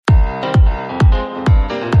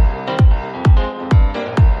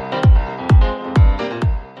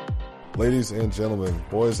Ladies and gentlemen,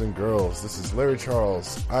 boys and girls, this is Larry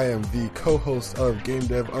Charles. I am the co-host of Game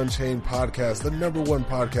Dev Unchained podcast, the #1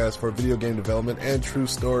 podcast for video game development and true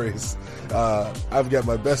stories. I've got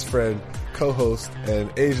my best friend, co-host,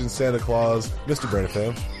 and Asian Santa Claus, Mr. Brandon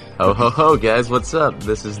Pham. Ho ho ho, guys, what's up?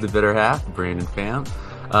 This is the bitter half, Brandon Pham.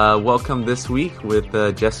 Welcome this week with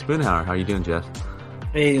Jeff Spoonhour. How are you doing, Jeff?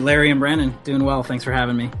 Hey, Larry and Brandon. Doing well. Thanks for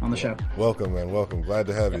having me on the show. Welcome, man. Welcome. Glad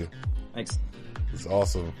to have you. Thanks. It's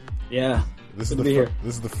awesome. Yeah. This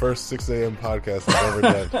is the first 6 a.m. podcast I've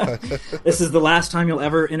ever done. This is the last time you'll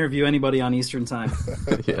ever interview anybody on Eastern Time.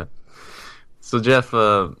 Yeah. So, Jeff,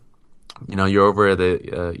 you're over at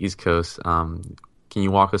the East Coast. Can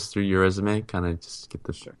you walk us through your resume? Kind of just get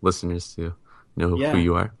the listeners to know who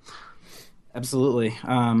you are. Absolutely.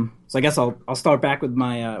 So I guess I'll start back with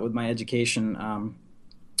my education. I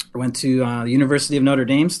went to the University of Notre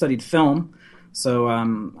Dame, studied film.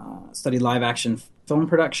 So studied live action film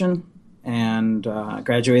production and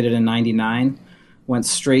graduated in 99. Went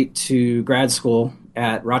straight to grad school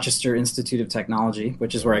at Rochester Institute of Technology,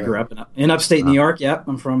 which is where I grew up in upstate New York. Yep,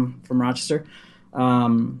 I'm from Rochester.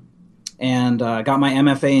 And got my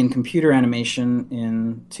MFA in computer animation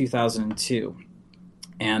in 2002.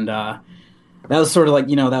 And that was sort of like,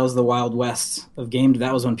 that was the Wild West of game.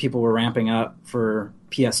 That was when people were ramping up for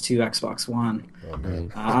PS2, Xbox One. Oh, man.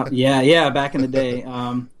 Back in the day.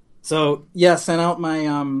 Sent out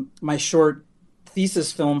my short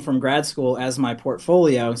thesis film from grad school as my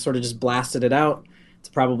portfolio, sort of just blasted it out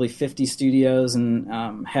to probably 50 studios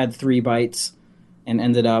and had 3 bites and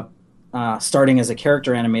ended up starting as a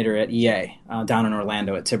character animator at EA down in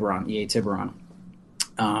Orlando at Tiburon, EA Tiburon.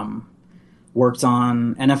 Worked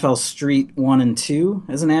on NFL Street 1 and 2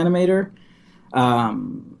 as an animator,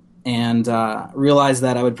 and realized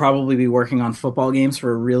that I would probably be working on football games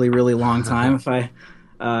for a really, really long time if I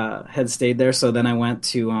had stayed there. So then I went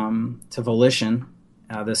to Volition,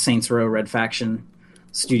 the Saints Row Red Faction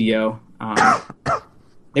studio.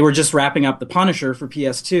 They were just wrapping up The Punisher for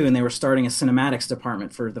PS2, and they were starting a cinematics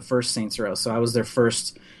department for the first Saints Row. So I was their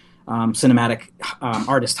first cinematic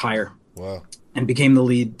artist hire. Wow. And became the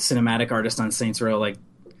lead cinematic artist on Saints Row,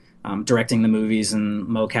 directing the movies and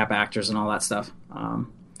mocap actors and all that stuff.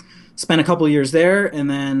 Spent a couple years there, and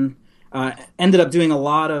then ended up doing a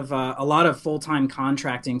lot of full-time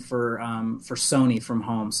contracting for Sony from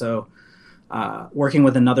home. So working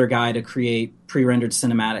with another guy to create pre-rendered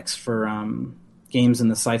cinematics for games in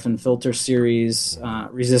the Siphon Filter series,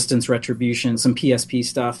 Resistance, Retribution, some PSP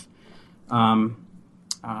stuff. Had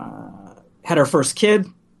our first kid.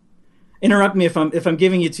 Interrupt me if I'm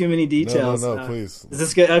giving you too many details. No, please. Is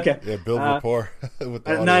this good? Okay. Yeah, build rapport with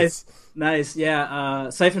the audience. Nice.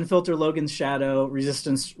 Yeah. Siphon Filter, Logan's Shadow,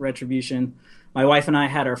 Resistance, Retribution. My wife and I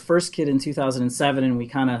had our first kid in 2007, and we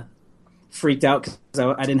kind of freaked out because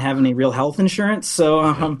I didn't have any real health insurance.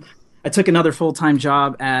 So I took another full-time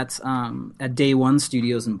job at Day One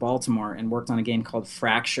Studios in Baltimore and worked on a game called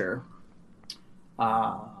Fracture.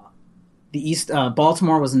 Baltimore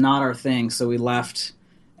was not our thing, so we left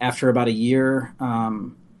after about a year.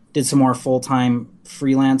 Did some more full-time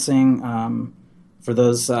freelancing. For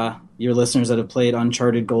those your listeners that have played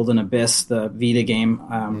Uncharted Golden Abyss, the Vita game,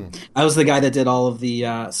 I was the guy that did all of the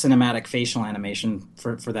cinematic facial animation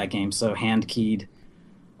for that game. So hand-keyed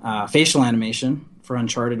facial animation for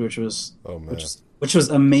Uncharted, which was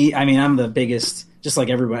amazing. I mean, I'm the biggest, just like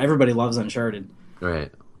everybody. Everybody loves Uncharted.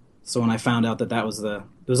 Right. So when I found out that was it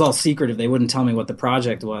was all secretive. They wouldn't tell me what the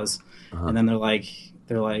project was, and then they're like,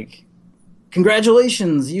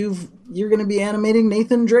 congratulations, you're going to be animating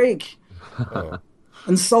Nathan Drake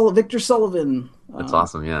and Victor Sullivan. That's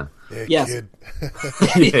awesome, yeah. Yes. Kid.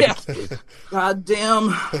 Yeah. God damn.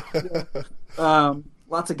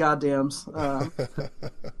 Lots of goddams.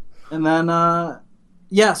 And then,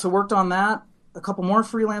 so worked on that, a couple more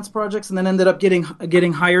freelance projects, and then ended up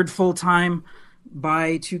getting hired full-time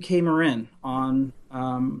by 2K Marin on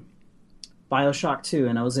BioShock 2,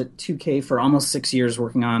 and I was at 2K for almost 6 years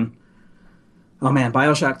working on,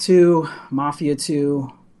 BioShock 2, Mafia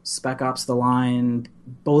 2, Spec Ops: The Line,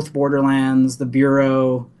 both Borderlands, The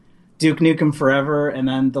Bureau, Duke Nukem Forever, and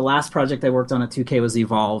then the last project I worked on at 2K was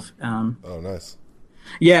Evolve. Nice.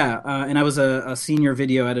 Yeah, and I was a senior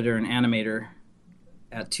video editor and animator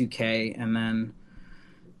at 2K, and then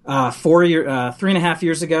 3.5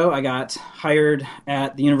 years ago, I got hired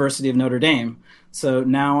at the University of Notre Dame. So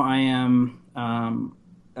now I am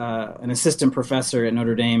an assistant professor at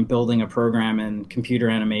Notre Dame, building a program in computer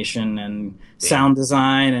animation and sound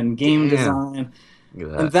design and game design.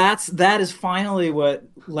 And that is finally what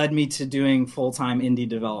led me to doing full-time indie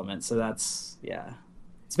development. So that's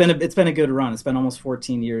it's been a good run. It's been almost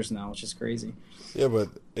 14 years now, which is crazy. Yeah, but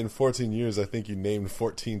in 14 years, I think you named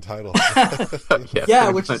 14 titles. Yeah,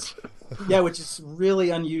 which is really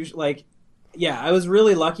unusual. Like, yeah, I was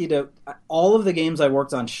really lucky to all of the games I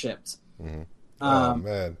worked on shipped. Mm-hmm. Oh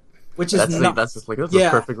man, which is that's a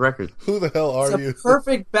perfect record. Who the hell are you?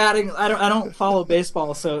 Perfect batting. I don't follow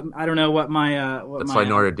baseball, so I don't know what my. That's why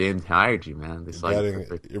Notre Dame hired you, man.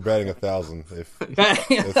 You're batting 1,000.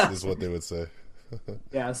 Is what they would say.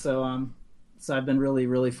 Yeah, so I've been really,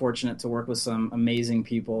 really fortunate to work with some amazing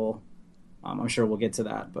people. I'm sure we'll get to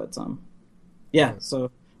that, but yeah.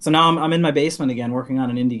 So now I'm in my basement again, working on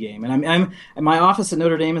an indie game, and I'm and my office at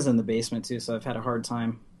Notre Dame is in the basement too. So I've had a hard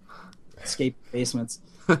time escape basements.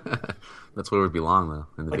 That's where we belong, though.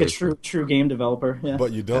 In the like basement. a true game developer. Yeah.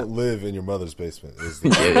 But you don't live in your mother's basement.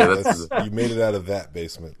 You made it out of that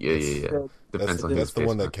basement. Yeah. That's the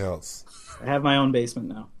one that counts. I have my own basement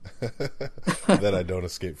now. That I don't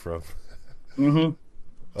escape from. Mm-hmm.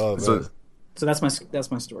 Oh man. So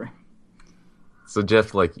that's my story. So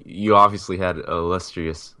Jeff, like, you obviously had an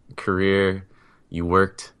illustrious career. You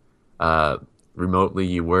worked remotely.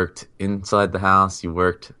 You worked inside the house. You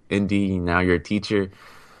worked indie. Now you're a teacher.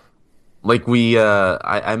 Like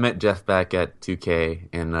I met Jeff back at 2K,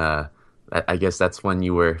 and I guess that's when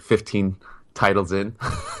you were 15 titles in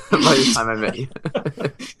by the time I met you.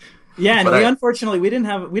 Yeah, and unfortunately we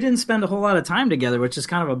didn't spend a whole lot of time together, which is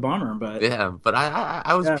kind of a bummer. But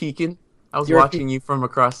I was peeking. I was watching you from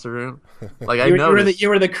across the room. Like I noticed. You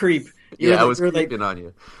were the creep. I was creeping on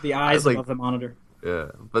you. The eyes above the monitor.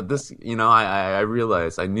 Yeah, but this, I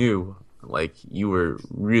realized, I knew, like, you were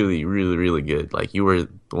really, really, really good. Like, you were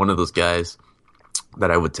one of those guys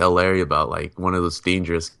that I would tell Larry about, like, one of those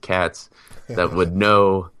dangerous cats that would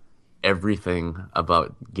know everything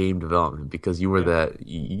about game development, because you were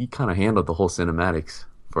you kind of handled the whole cinematics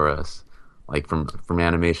for us, like from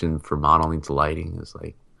animation, from modeling to lighting.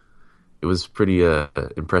 It was pretty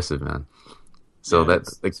impressive, man. So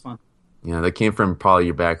it's fun. That came from probably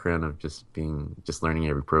your background of just learning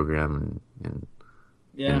every program and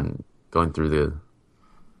going through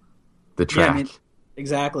the track. Yeah, I mean,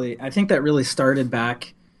 exactly. I think that really started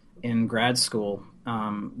back in grad school.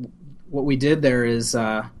 What we did there is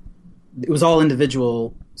it was all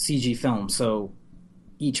individual CG films, so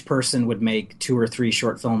each person would make 2 or 3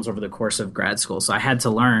 short films over the course of grad school. So I had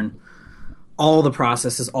to learn all the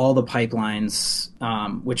processes, all the pipelines,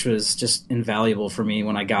 which was just invaluable for me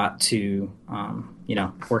when I got to,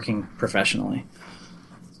 working professionally.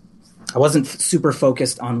 I wasn't super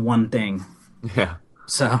focused on one thing. Yeah.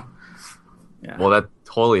 So, yeah. Well, that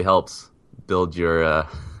totally helps build your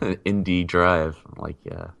indie drive. Like,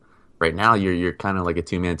 right now you're kind of like a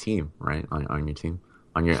 2-man team, right? On your team,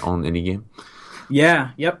 on your own indie game.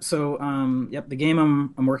 Yeah. Yep. So, the game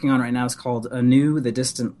I'm working on right now is called Anew: The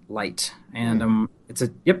Distant Light, and it's a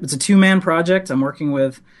 2-man project. I'm working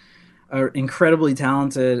with an incredibly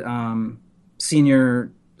talented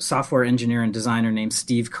senior software engineer and designer named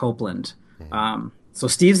Steve Copeland. So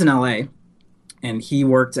Steve's in LA, and he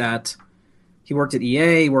worked at EA, he worked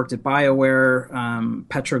at BioWare,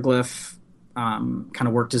 Petroglyph, kind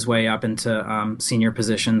of worked his way up into senior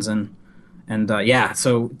positions and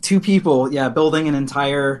so 2 people, building an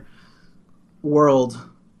entire world.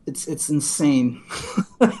 It's insane.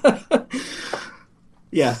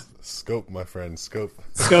 Yeah. Scope, my friend, scope.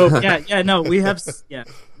 Scope. Yeah. No, we have. Yeah,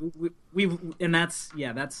 we and that's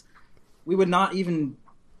we would not even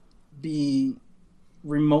be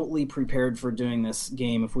remotely prepared for doing this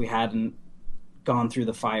game if we hadn't gone through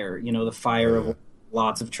the fire. The fire of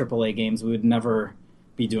lots of AAA games. We would never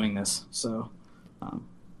be doing this. So.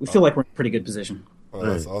 We feel like we're in a pretty good position. Oh,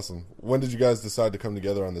 that's awesome. When did you guys decide to come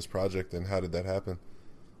together on this project, and how did that happen?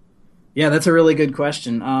 Yeah, that's a really good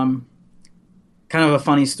question. Kind of a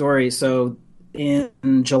funny story. So in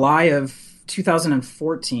July of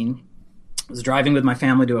 2014, I was driving with my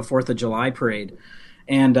family to a 4th of July parade,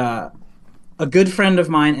 and a good friend of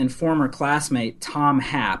mine and former classmate, Tom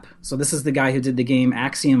Happ, so this is the guy who did the game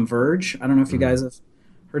Axiom Verge. I don't know if you guys have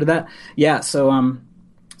heard of that. Yeah, So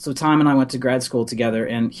Tom and I went to grad school together,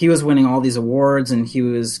 and he was winning all these awards, and he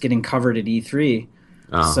was getting covered at E3.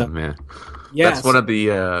 Oh, man. Yeah, that's one of the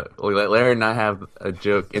Larry and I have a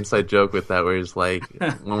inside joke with that, where it's like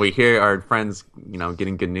when we hear our friends,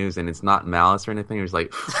 getting good news, and it's not malice or anything. It's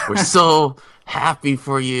like, we're so happy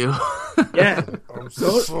for you. Yeah, I'm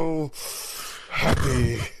so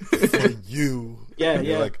happy for you. Yeah, and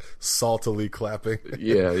you're like saltily clapping.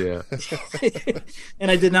 Yeah.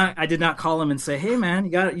 And I did not call him and say, "Hey,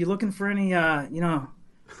 man, you looking for any? I'm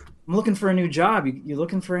looking for a new job. You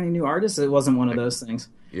looking for any new artists?" It wasn't one of those things.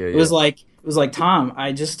 Yeah. It was like, it was like, Tom,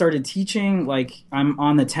 I just started teaching. Like, I'm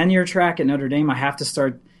on the tenure track at Notre Dame. I have to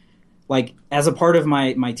start, like, as a part of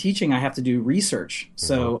my teaching, I have to do research.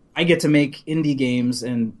 So I get to make indie games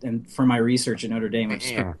and for my research at Notre Dame.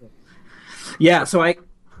 Which yeah. So I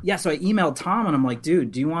emailed Tom and I'm like,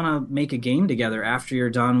 dude, do you want to make a game together after you're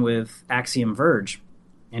done with Axiom Verge?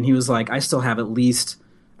 And he was like, I still have at least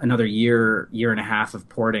another year and a half of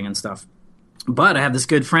porting and stuff. But I have this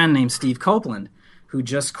good friend named Steve Copeland who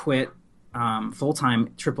just quit full-time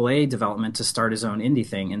AAA development to start his own indie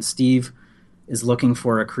thing. And Steve is looking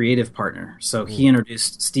for a creative partner. So he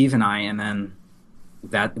introduced Steve and I, and then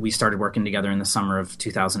that we started working together in the summer of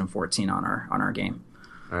 2014 on our game.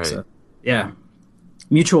 All right. So, yeah.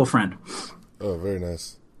 Mutual friend. Oh, very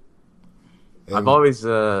nice. And I've always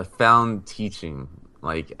found teaching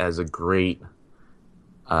like as a great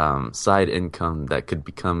side income that could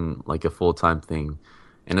become like a full-time thing,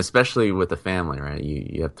 and especially with a family, right?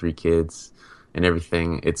 You have 3 kids and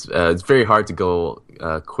everything. It's very hard to go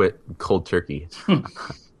quit cold turkey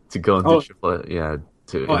to go into AAA.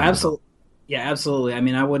 Absolutely. Yeah, absolutely. I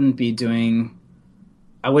mean, I wouldn't be doing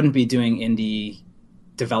indie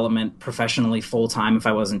development professionally full time if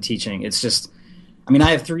I wasn't teaching. It's just, I mean,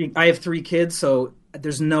 I have 3 kids, so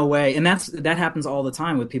there's no way. And that happens all the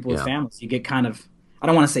time with people with families. You get kind of, I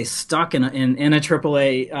don't want to say stuck in a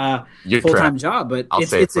AAA full time job, but I'll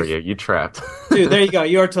say it for you. You're trapped, dude. There you go.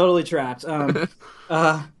 You are totally trapped.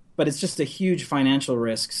 But it's just a huge financial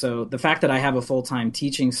risk. So the fact that I have a full time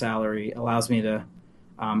teaching salary allows me to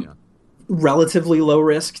relatively low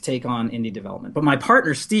risk take on indie development. But my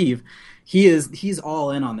partner Steve, he's all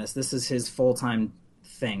in on this. This is his full time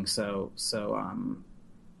thing. So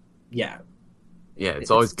yeah. Yeah, it's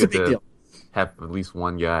always good to have at least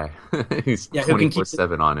one guy who's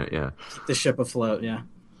 24/7 on it. Yeah, keep the ship afloat. Yeah.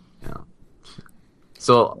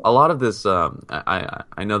 So a lot of this, I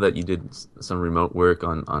know that you did some remote work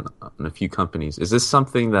on a few companies. Is this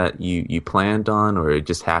something that you planned on, or it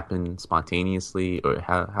just happened spontaneously, or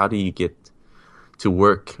how do you get to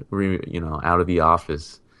work, out of the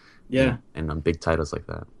office? Yeah, and on big titles like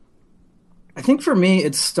that. I think for me,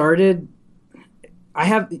 it started.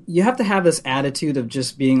 You have to have this attitude of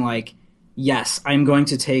just being like, yes, I'm going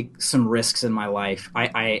to take some risks in my life.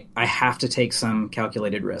 I have to take some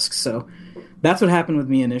calculated risks. So that's what happened with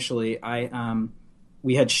me initially.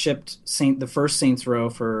 We had shipped the first Saints Row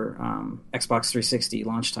for Xbox 360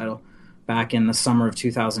 launch title back in the summer of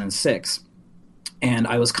 2006, and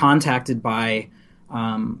I was contacted by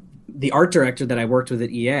the art director that I worked with at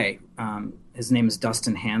EA. His name is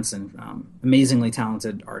Dustin Hanson, amazingly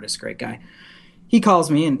talented artist, great guy. He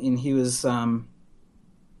calls me and he was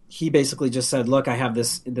he basically just said, look, I have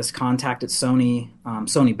this contact at Sony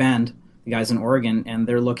Bend, the guys in Oregon, and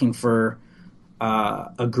they're looking for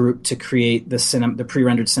a group to create the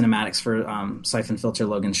pre-rendered cinematics for Siphon Filter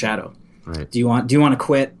Logan's Shadow. Right. Do you want to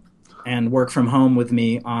quit and work from home with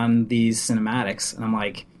me on these cinematics? And I'm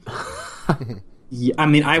like, yeah, I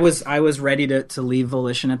mean, I was ready to leave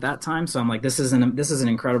Volition at that time, so I'm like, this is an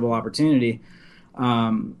incredible opportunity.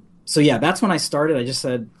 So yeah, that's when I started. I just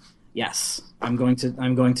said, yes, I'm going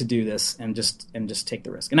to do this and just take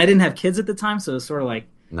the risk. And I didn't have kids at the time, so it was sort of like,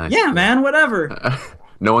 nice. Yeah, man, whatever.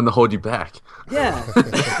 No one to hold you back. Yeah.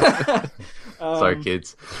 Sorry,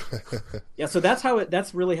 kids. Yeah, so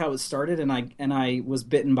that's really how it started, and I was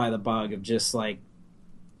bitten by the bug of just like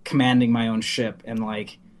commanding my own ship and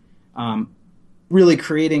like really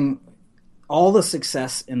creating. All the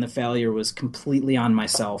success and the failure was completely on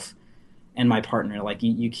myself and my partner. Like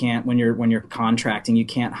you can't, when you're contracting, you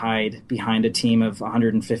can't hide behind a team of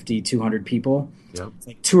 150, 200 people. Yep. It's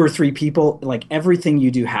like 2 or 3 people. Like everything you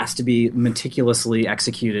do has to be meticulously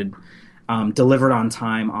executed, delivered on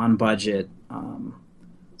time, on budget.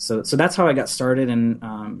 So that's how I got started. And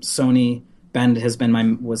Sony Bend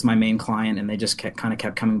was my main client, and they just kept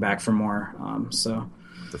coming back for more. So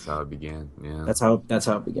that's how it began. Yeah. That's how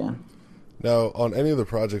it began. Now, on any of the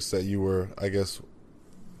projects that you were, I guess,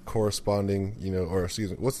 corresponding, or excuse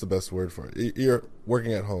me, what's the best word for it? You're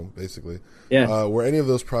working at home, basically. Yeah. Were any of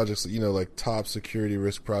those projects, like top security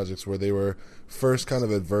risk projects, where they were first kind of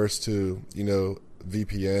adverse to,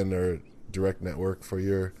 VPN or direct network for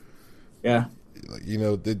your? Yeah.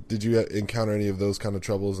 Did you encounter any of those kind of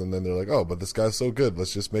troubles? And then they're like, oh, but this guy's so good,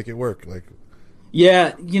 let's just make it work. Like.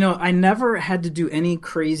 Yeah, I never had to do any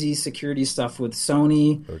crazy security stuff with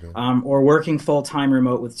Sony, okay. Or working full-time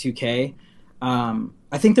remote with 2K.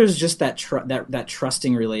 I think there's just that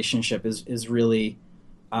trusting relationship is really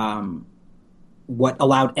what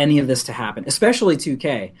allowed any of this to happen, especially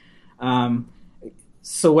 2K.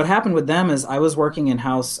 So what happened with them is I was working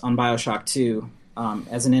in-house on BioShock 2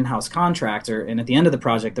 as an in-house contractor, and at the end of the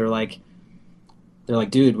project, they're like, they're like,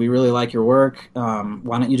 dude, we really like your work. Why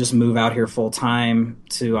don't you just move out here full time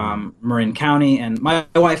to Marin County? And my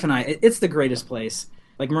wife and I, it's the greatest place.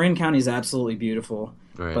 Like Marin County is absolutely beautiful,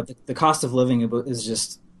 Right. but the cost of living is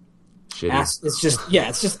just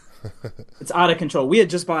Shitty. it's out of control. We had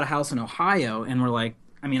just bought a house in Ohio, and we're like,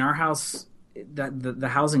 I mean, our house, the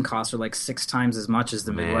housing costs are like 6 times as much as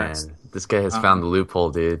the Midwest. Man, this guy has found the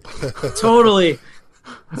loophole, dude. Totally.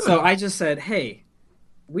 So I just said, hey,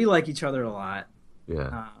 we like each other a lot.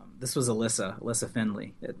 Yeah. This was Alyssa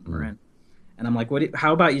Finley at Marin. And I'm like,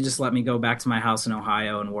 how about you just let me go back to my house in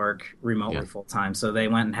Ohio and work remotely full time? So they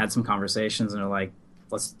went and had some conversations, and they're like,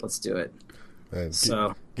 let's do it. Man,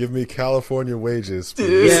 So give me California wages,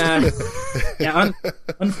 please. yeah.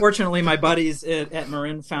 Unfortunately, my buddies at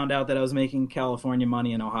Marin found out that I was making California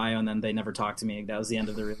money in Ohio, and then they never talked to me. That was the end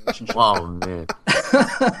of the relationship. Oh man.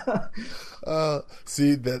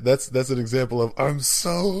 See, that's an example of I'm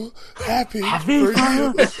so happy for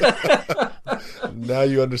you. Now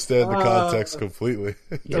you understand the context completely.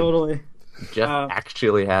 Totally. Jeff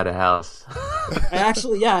actually had a house. I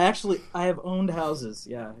have owned houses.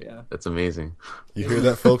 Yeah. That's amazing. You hear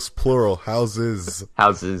that, folks? Plural houses.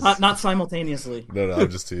 Houses. Not simultaneously. No, I'm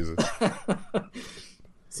just teasing.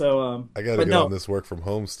 So I got to get on this work from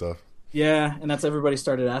home stuff. Yeah, and that's everybody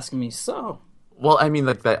started asking me. So, Well, I mean,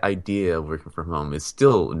 like that idea of working from home is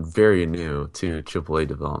still very new to AAA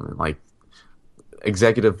development. Like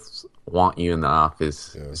executives want you in the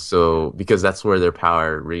office, so because that's where their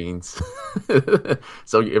power reigns.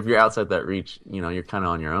 So if you're outside that reach, you're kind of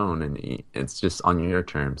on your own, and it's just on your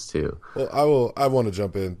terms too. Well, I want to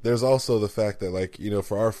jump in. There's also the fact that, like,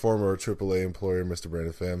 for our former AAA employer, Mr.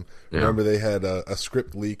 Brandon Pham, remember they had a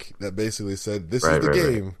script leak that basically said this is the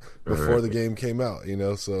game before the game came out.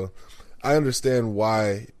 So I understand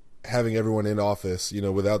why having everyone in office,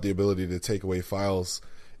 without the ability to take away files.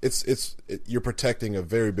 You're protecting a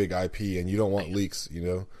very big IP, and you don't want leaks.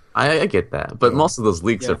 I get that, but most of those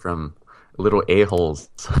leaks are from little a-holes.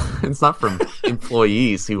 It's not from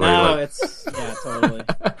employees who are totally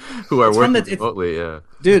who are working remotely. Yeah,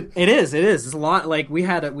 dude, it is. It's a lot. Like we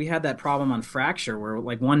had that problem on Fracture where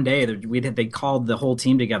like one day they called the whole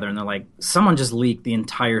team together, and they're like, someone just leaked the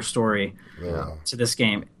entire story to this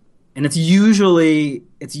game, and it's usually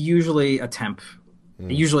a temp.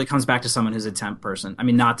 It usually comes back to someone who's a temp person. I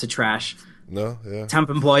mean, not to trash temp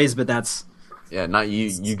employees, but that's... Yeah, not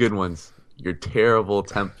you good ones. You're terrible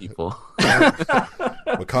temp people.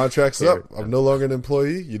 My contract's up. I'm no longer an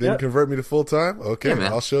employee. You didn't convert me to full-time? Okay,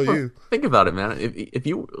 I'll show you. Think about it, man. If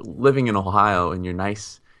you living in Ohio in your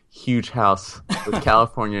nice, huge house with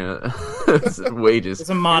California wages... It's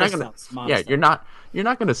a modest house. You're not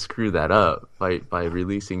going to screw that up by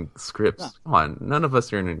releasing scripts. No. Come on, none of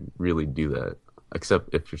us are going to really do that.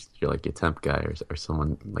 Except if you're like a temp guy or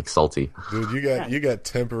someone like salty. Dude, you got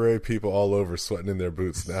temporary people all over sweating in their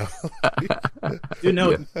boots now. Dude,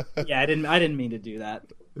 no, I didn't mean to do that.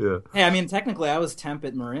 Yeah. Hey, I mean, technically, I was temp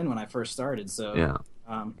at Marin when I first started, so yeah.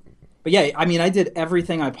 But yeah, I mean, I did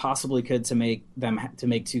everything I possibly could to make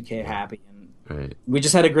 2K happy, and we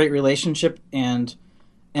just had a great relationship, and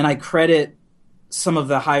I credit some of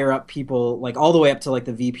the higher up people, like all the way up to like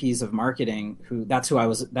the VPs of marketing, that's who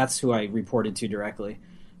I reported to directly,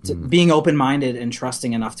 to being open-minded and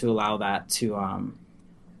trusting enough to allow that to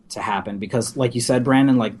happen. Because like you said,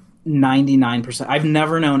 Brandon, like 99%, I've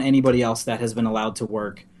never known anybody else that has been allowed to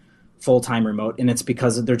work full-time remote, and it's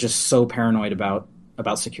because they're just so paranoid about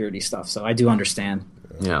security stuff. So I do understand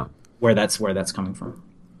where that's coming from.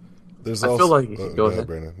 Go ahead,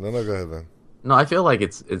 Brandon. No, go ahead, man. No, I feel like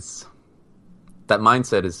it's that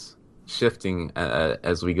mindset is shifting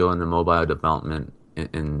as we go into mobile development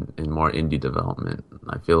and more indie development.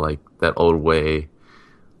 I feel like that old way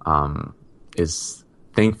is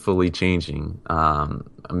thankfully changing.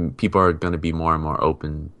 People are going to be more and more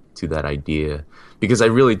open to that idea, because I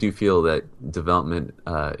really do feel that development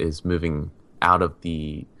is moving out of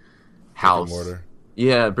the house. Brick and mortar.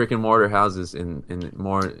 Yeah, brick and mortar houses, and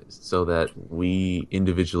more so that we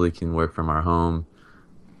individually can work from our home.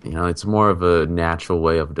 It's more of a natural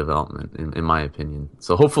way of development, in my opinion.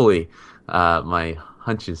 So hopefully, my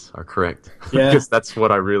hunches are correct. Yeah, because that's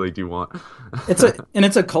what I really do want. It's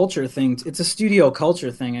a culture thing. It's a studio culture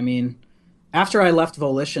thing. I mean, after I left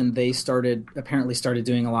Volition, they apparently started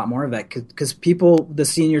doing a lot more of that, because people, the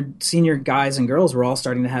senior guys and girls, were all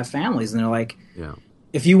starting to have families, and they're like,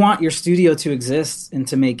 if you want your studio to exist and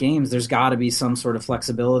to make games, there's got to be some sort of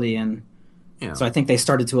flexibility. And so I think they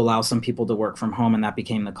started to allow some people to work from home, and that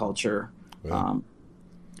became the culture. Yeah.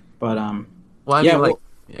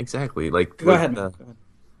 Exactly. Like, go ahead.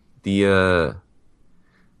 The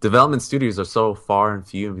development studios are so far and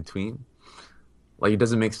few in between. like it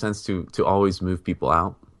doesn't make sense to always move people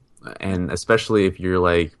out, and especially if you're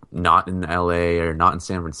like not in LA or not in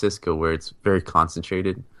San Francisco where it's very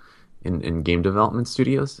concentrated in game development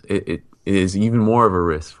studios. It is even more of a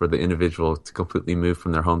risk for the individual to completely move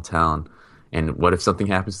from their hometown. And what if something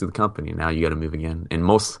happens to the company? Now you got to move again. And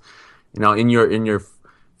most, in your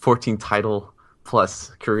 14 title plus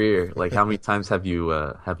career, like how many times have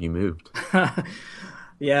you moved?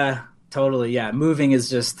 Yeah, totally. Yeah, moving is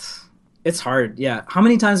just, it's hard. Yeah, how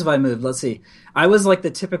many times have I moved? Let's see. I was like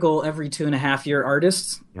the typical every 2.5 year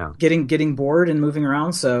artist, getting bored and moving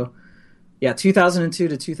around. So, yeah, 2002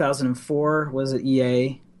 to 2004 was at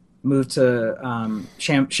EA. Moved to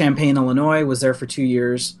Champaign, Illinois. Was there for 2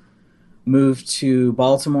 years. Moved to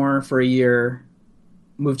Baltimore for a year.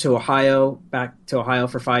 Moved to Ohio, back to Ohio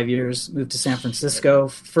for 5 years. Moved to San Francisco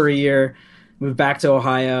for a year. Moved back to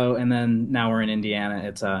Ohio, and then now we're in Indiana.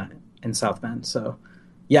 It's in South Bend. So,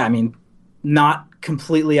 yeah, I mean, not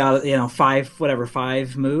completely out of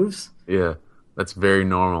 5 moves. Yeah, that's very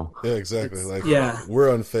normal. Yeah, exactly.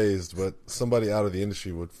 We're unfazed, but somebody out of the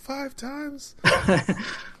industry would 5 times.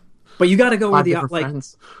 But you got to go with the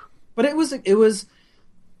friends. But it was.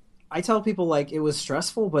 I tell people like it was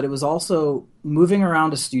stressful, but it was also moving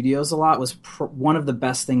around to studios a lot was one of the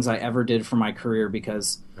best things I ever did for my career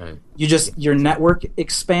because your network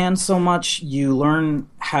expands so much. You learn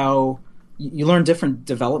different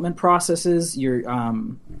development processes.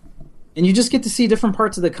 And you just get to see different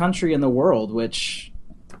parts of the country and the world, which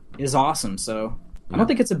is awesome. So I don't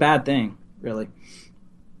think it's a bad thing, really.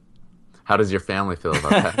 How does your family feel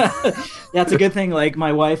about that? Yeah, it's a good thing. Like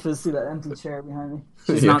my wife is, see that empty chair behind me?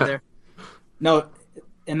 She's not there. No,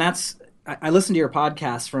 and that's, I listened to your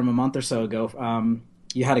podcast from a month or so ago.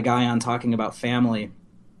 You had a guy on talking about family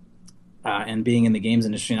and being in the games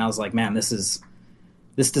industry, and I was like, man, this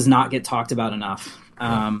does not get talked about enough.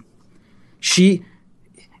 If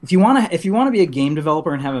you want to be a game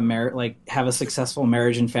developer and have a successful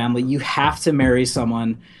marriage and family, you have to marry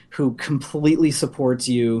someone who completely supports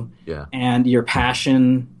you and your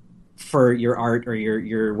passion for your art or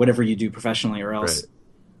your whatever you do professionally or else. Right.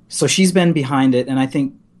 So she's been behind it, and I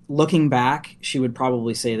think looking back, she would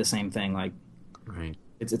probably say the same thing. Like,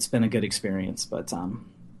 it's been a good experience, but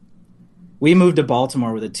we moved to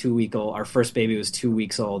Baltimore with a 2-week-old. Our first baby was 2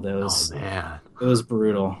 weeks old. It was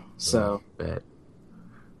brutal. So.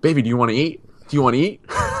 Baby, do you want to eat? Do you want to eat?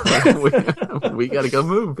 we got to go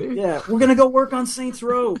move, baby. Yeah, we're going to go work on Saints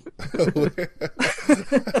Row.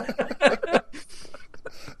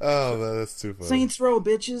 Oh, man, that's too funny. Saints Row,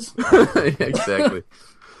 bitches. Yeah, exactly.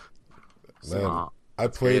 Man, I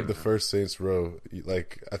played the first Saints Row,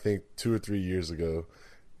 like, I think 2 or 3 years ago.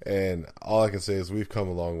 And all I can say is we've come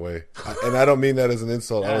a long way. And I don't mean that as an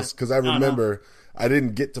insult. Because I remember I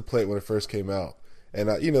didn't get to play it when it first came out. And,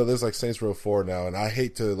 there's like Saints Row 4 now, and I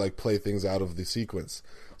hate to like play things out of the sequence.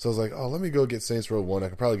 So I was like, let me go get Saints Row 1. I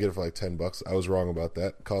could probably get it for like $10. I was wrong about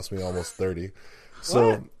that. It cost me almost 30.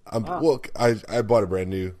 So I bought it brand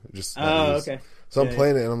new. Okay. So I'm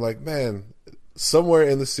playing it, and I'm like, man, somewhere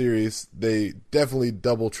in the series, they definitely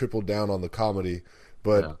double, triple down on the comedy.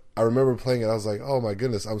 But I remember playing it, I was like, oh my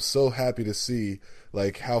goodness, I'm so happy to see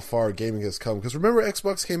like how far gaming has come. Because remember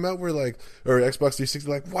Xbox came out, or Xbox 360,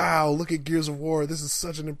 like, wow, look at Gears of War, this is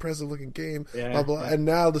such an impressive looking game, blah, blah. And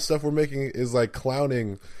now the stuff we're making is like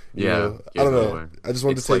clowning. I don't know. I just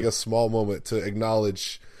wanted to take a small moment to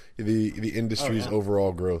acknowledge the industry's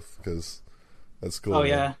overall growth, because that's cool. Oh, man.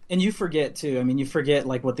 Yeah. And you forget too. I mean, you forget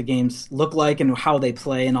like what the games look like and how they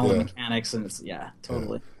play and all the mechanics, and it's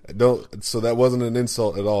totally. So that wasn't an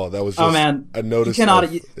insult at all. That was just a notice. You cannot.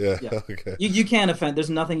 Okay. You can't offend. There's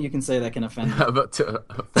nothing you can say that can offend. How about to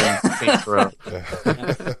offend Saints Row?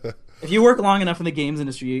 If you work long enough in the games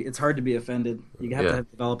industry, it's hard to be offended. You have to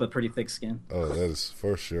develop a pretty thick skin. Oh, that is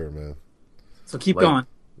for sure, man. So keep going.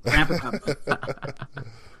 Ramp it up.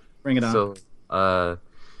 Bring it on. So,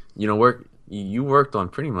 you worked on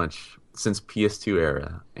pretty much since PS2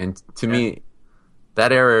 era, and to me,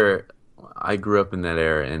 that era. I grew up in that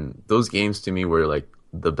era, and those games to me were like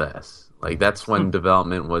the best. Like that's when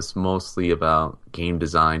development was mostly about game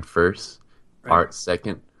design first, art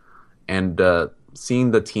second, and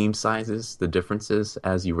seeing the team sizes, the differences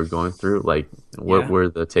as you were going through. Like, what were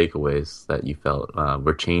the takeaways that you felt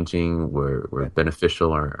were changing, were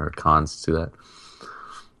beneficial, or cons to that?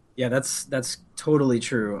 Yeah, that's totally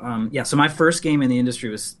true. So my first game in the industry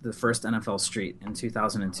was the first NFL Street in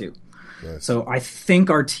 2002. Nice. So I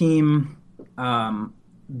think our team,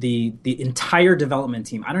 the entire development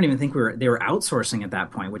team, I don't even think they were outsourcing at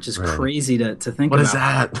that point, which is crazy to think about. What is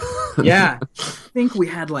that? Yeah. I think we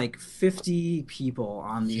had like 50 people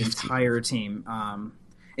on the entire team.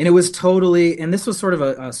 And And it was totally, and this was sort of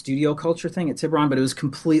a studio culture thing at Tiburon, but it was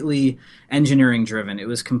completely engineering driven. It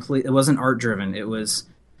wasn't art driven. It was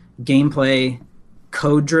gameplay,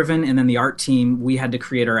 code driven, and then the art team, we had to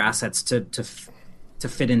create our assets to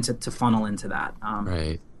fit into, to funnel into that.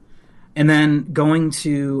 Right. And then going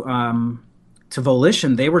to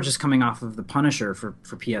Volition, they were just coming off of the Punisher for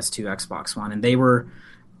PS2, Xbox One, and they were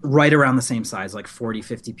right around the same size, like 40,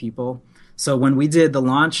 50 people. So when we did the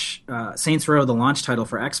launch, Saints Row, the launch title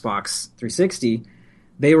for Xbox 360,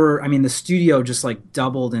 they were, I mean, the studio just like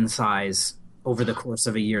doubled in size over the course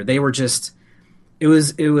of a year. They were just, it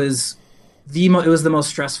was the most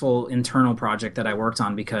stressful internal project that I worked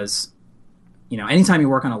on because, you know, anytime you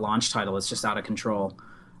work on a launch title, it's just out of control.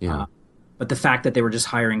 Yeah. But the fact that they were just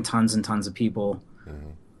hiring tons and tons of people,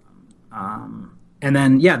 and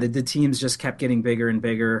then the teams just kept getting bigger and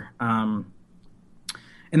bigger.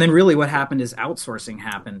 And then really what happened is outsourcing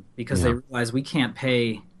happened because they realized we can't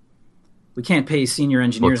pay senior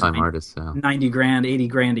engineers full-time artists, $90,000,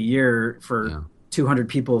 $80,000 a year for 200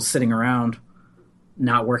 people sitting around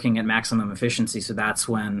not working at maximum efficiency. So that's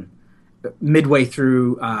when midway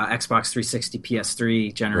through Xbox 360,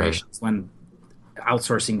 PS3 generations, when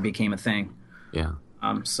outsourcing became a thing. Yeah.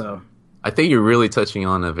 So I think you're really touching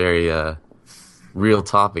on a very real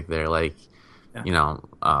topic there. Like, you know,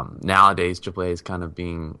 nowadays AAA is kind of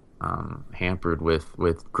being hampered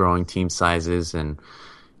with growing team sizes, and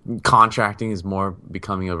contracting is more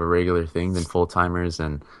becoming of a regular thing than full-timers,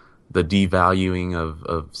 and the devaluing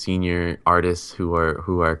of senior artists who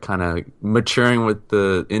are kind of maturing with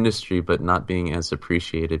the industry but not being as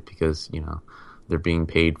appreciated because, you know, they're being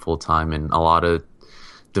paid full-time, and a lot of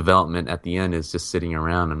development at the end is just sitting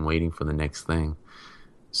around and waiting for the next thing.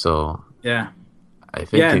 So I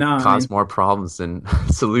think it caused more problems than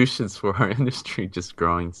solutions for our industry, just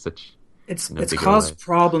growing such. It's caused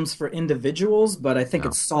problems for individuals, but I think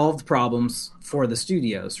it's solved problems for the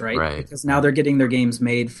studios, right? Because now they're getting their games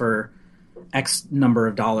made for X number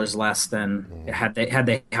of dollars less than had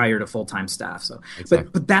they hired a full-time staff. So,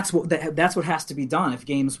 but that's what has to be done if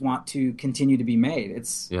games want to continue to be made.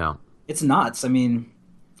 It's nuts. I mean,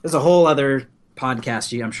 there's a whole other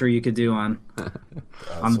podcast I'm sure you could do on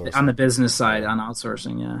the business side on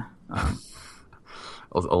outsourcing.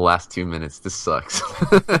 The last 2 minutes, this sucks.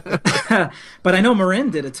 But I know Marin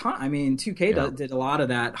did a ton. I mean, 2K did a lot of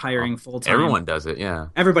that, hiring full time. Everyone does it,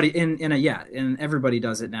 Everybody and everybody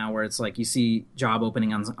does it now. Where it's like you see job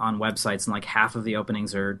opening on websites, and like half of the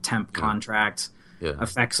openings are temp contracts.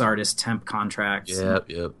 Effects artist temp contracts.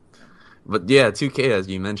 Yep. But 2K, as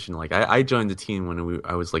you mentioned, like I joined the team when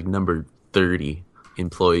I was like number 30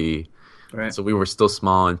 employee. Right. So we were still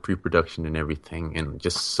small in pre-production and everything, and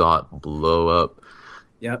just saw it blow up.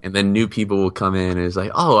 Yep. And then new people will come in and it's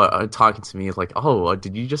like, talking to me. It's like,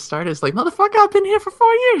 did you just start? It's like, motherfucker, I've been here for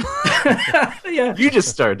 4 years. You just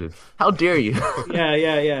started. How dare you?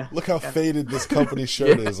 Yeah. Look how faded this company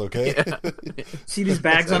shirt is, okay? See these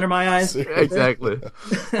bags under my eyes? Exactly.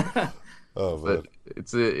 But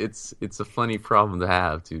it's a funny problem to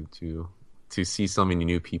have to see so many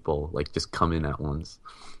new people like just come in at once.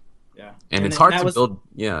 Yeah. And it's hard to build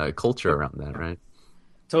a culture around that, right?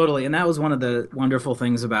 Totally. And that was one of the wonderful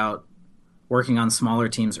things about working on smaller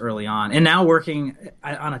teams early on. And now working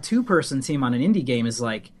on a 2-person team on an indie game is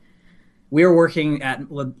like we're working at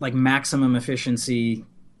like maximum efficiency,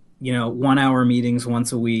 1 hour meetings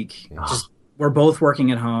once a week. Just we're both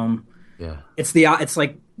working at home. Yeah. It's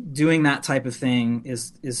like doing that type of thing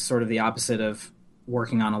is sort of the opposite of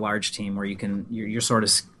working on a large team where you're sort of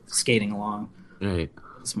skating along. Right.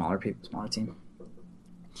 Smaller team.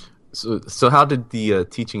 So how did the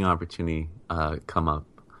teaching opportunity come up?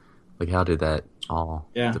 Like, how did that all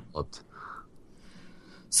develop?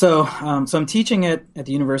 So I'm teaching at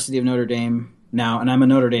the University of Notre Dame now, and I'm a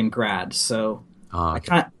Notre Dame grad. So I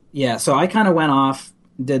kind of went off,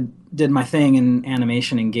 did my thing in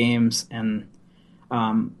animation and games, and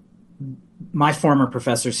my former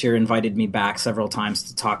professors here invited me back several times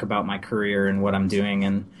to talk about my career and what I'm doing,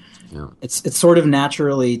 and it's sort of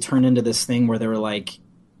naturally turned into this thing where they were like,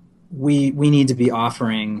 we need to be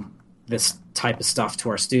offering this type of stuff to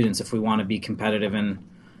our students if we want to be competitive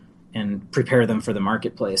and prepare them for the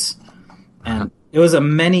marketplace. And it was a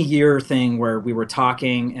many-year thing where we were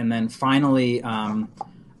talking, and then finally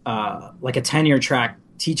like a tenure track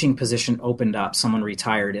teaching position opened up. Someone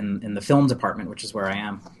retired in the film department, which is where I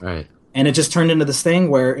am. Right. And it just turned into this thing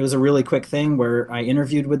where it was a really quick thing where I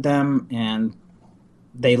interviewed with them, and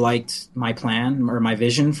they liked my plan or my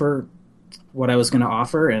vision for what I was going to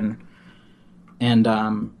offer, and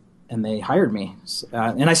they hired me.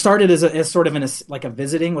 And I started as sort of a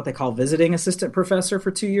visiting, what they call visiting assistant professor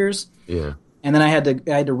for 2 years. Yeah. and then I had to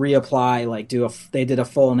reapply, like they did a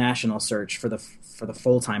full national search for the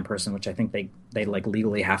full-time person, which I think they like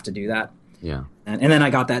legally have to do that. Yeah. And then I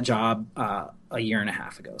got that job a year and a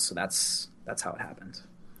half ago. So that's how it happened.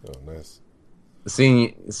 Oh, nice.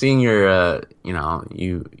 Seeing your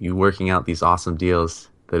you working out these awesome deals,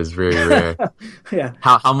 that is very rare. Yeah.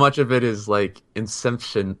 How much of it is like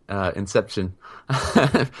Inception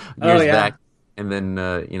years back, and then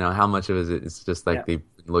how much of it is just like they've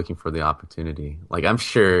been looking for the opportunity. Like I'm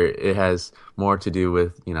sure it has more to do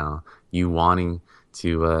with you wanting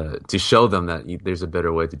to show them that there's a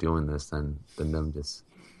better way to doing this than them just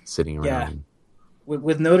sitting around. Yeah.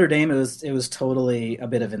 With Notre Dame, it was totally a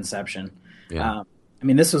bit of Inception. Yeah. I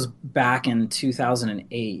mean, this was back in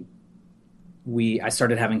 2008. I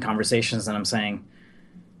started having conversations, and I'm saying,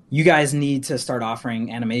 you guys need to start offering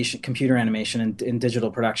computer animation, and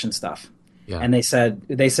digital production stuff. Yeah. And they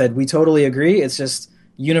said, we totally agree. It's just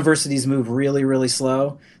universities move really, really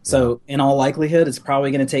slow. So in all likelihood, it's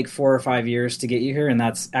probably going to take 4 or 5 years to get you here. And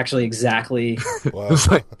that's actually exactly, Wow.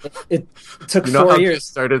 it took 4 how years. Jeff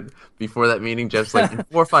started before that meeting. Jeff's like, in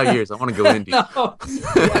 4 or 5 years, I want to go indie. No.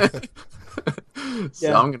 So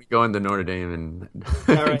Yeah. I'm going to go into Notre Dame and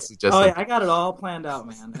All right. suggest Oh, them. yeah, I got it all planned out,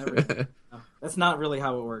 man. Everything. No, that's not really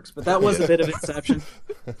how it works, but that was a bit of Inception.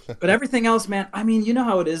 But everything else, man, I mean, you know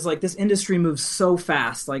how it is. Like, this industry moves so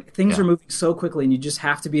fast. Like, things are moving so quickly, and you just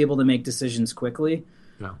have to be able to make decisions quickly,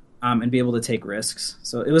 Yeah. and be able to take risks.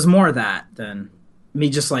 So it was more that than me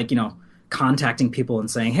just, like, contacting people and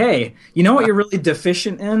saying, hey, you know what you're really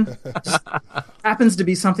deficient in? Just happens to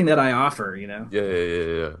be something that I offer,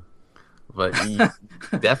 Yeah. But you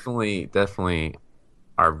definitely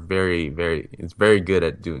are very, very good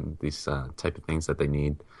at doing these type of things that they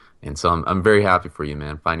need. And so I'm very happy for you,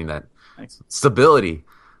 man, finding that Thanks. stability,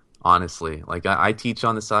 honestly. Like I teach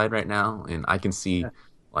on the side right now, and I can see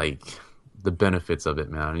like the benefits of it,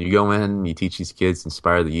 man. You go in, you teach these kids,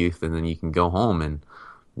 inspire the youth, and then you can go home and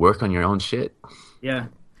work on your own shit. Yeah.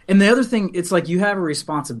 And the other thing, it's like you have a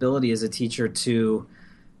responsibility as a teacher to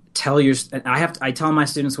tell I tell my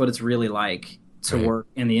students what it's really like to work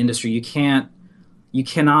in the industry. You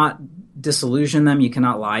cannot disillusion them. You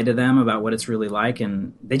cannot lie to them about what it's really like.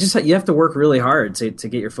 And you have to work really hard to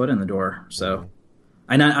get your foot in the door. So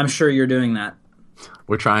I'm sure you're doing that.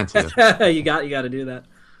 We're trying to. you got to do that.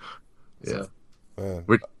 Yeah. Man.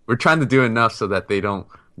 We're trying to do enough so that they don't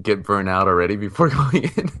get burned out already before going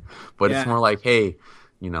in. But it's more like, hey,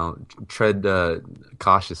 tread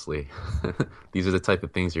cautiously. These are the type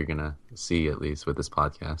of things you're going to see, at least with this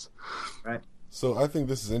podcast. Right. So I think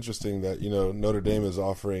this is interesting that, Notre Dame is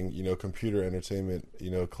offering, computer entertainment,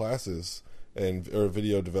 classes or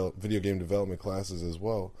video game development classes as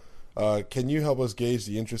well. Can you help us gauge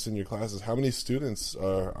the interest in your classes? How many students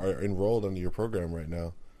are enrolled under your program right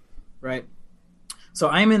now? Right. So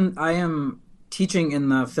I am teaching in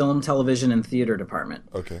the film, television, and theater department.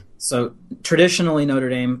 Okay. So traditionally, Notre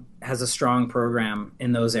Dame has a strong program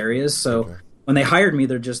in those areas. So when they hired me,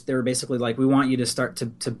 they were basically like, we want you to start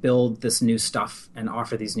to build this new stuff and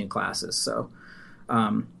offer these new classes. So,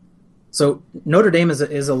 so Notre Dame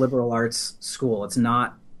is a liberal arts school. It's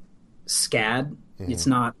not SCAD. Mm-hmm. It's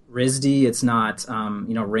not RISD. It's not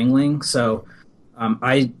Ringling. So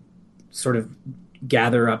I sort of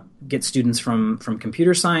get students from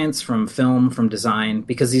computer science, from film, from design,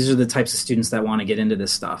 because these are the types of students that want to get into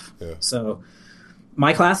this stuff. Yeah. So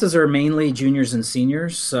my classes are mainly juniors and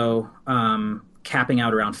seniors, so capping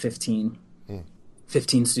out around 15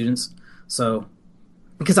 students. So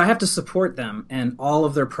because I have to support them and all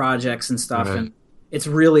of their projects and stuff, and it's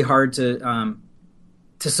really hard to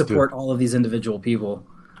support all of these individual people.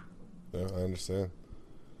 Yeah, I understand.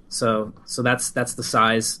 So that's the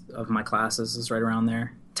size of my classes, is right around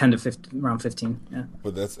there, 10 to 15, around 15. Yeah.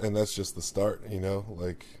 But that's just the start,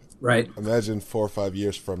 like. Right. Imagine 4 or 5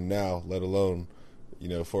 years from now, let alone,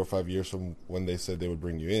 4 or 5 years from when they said they would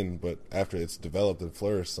bring you in, but after it's developed and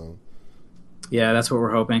flourished some. Yeah, that's what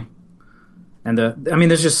we're hoping. And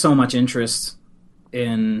there's just so much interest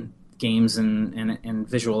in games and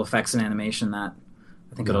visual effects and animation that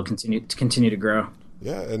I think it'll continue to grow.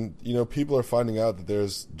 Yeah, and people are finding out that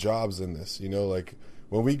there's jobs in this. Like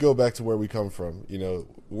when we go back to where we come from,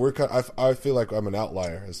 I feel like I'm an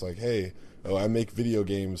outlier. It's like, hey, I make video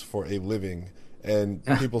games for a living, and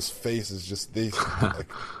people's face is just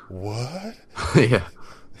like, what? Yeah,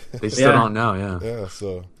 they still don't know. Yeah, yeah.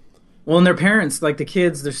 So, well, and their parents, like the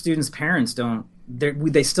kids, their students' parents don't.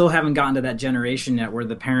 They still haven't gotten to that generation yet where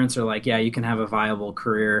the parents are like, yeah, you can have a viable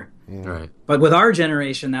career. Right. But with our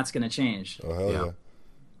generation, that's going to change. Oh hell yeah.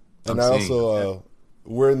 And I also,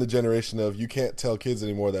 we're in the generation of you can't tell kids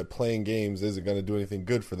anymore that playing games isn't going to do anything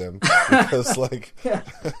good for them because like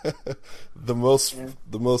the most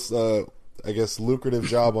I guess lucrative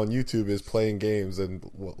job on YouTube is playing games and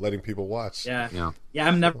letting people watch. Yeah.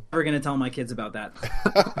 I'm never going to tell my kids about that.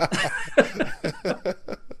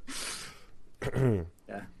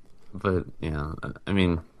 Yeah. But yeah, I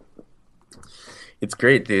mean, it's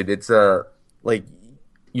great, dude. It's like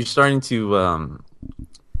you're starting to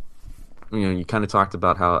you kind of talked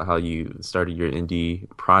about how you started your indie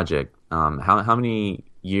project. How many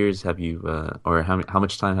years have you or how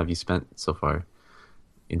much time have you spent so far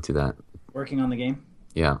into that? Working on the game?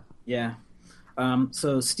 Yeah. Yeah.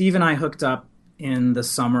 So Steve and I hooked up in the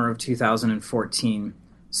summer of 2014.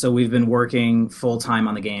 So we've been working full time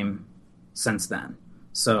on the game since then.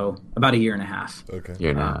 So about a year and a half. Okay.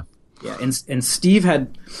 Year and a half. Yeah, and Steve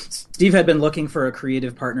had been looking for a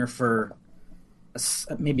creative partner for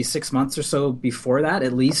maybe 6 months or so before that,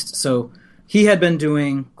 at least. So he had been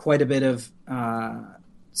doing quite a bit of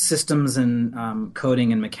systems and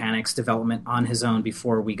coding and mechanics development on his own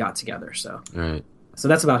before we got together. So Right. So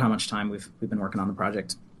that's about how much time we've been working on the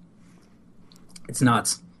project. It's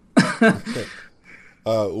nuts.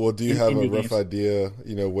 Well, do you have a rough games. idea,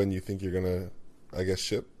 when you think you're gonna, I guess,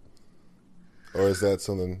 ship? Or is that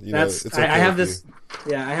something That's it's okay I have if this.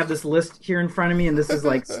 Yeah, I have this list here in front of me, and this is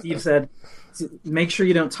like Steve said. Make sure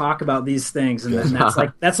you don't talk about these things, and then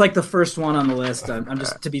that's like the first one on the list. I'm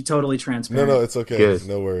just to be totally transparent. No, it's okay. Good.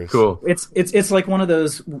 No worries. Cool. It's like one of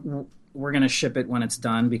those. We're gonna ship it when it's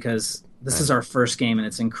done because this is our first game, and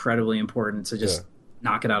it's incredibly important to just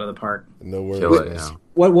knock it out of the park. No worries. Kill it, yeah.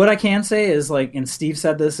 What I can say is like, and Steve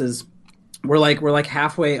said this is, we're like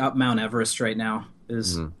halfway up Mount Everest right now.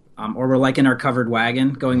 Or we're like in our covered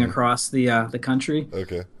wagon going across the country.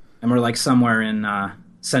 Okay. And we're like somewhere in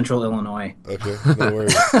central Illinois. Okay. No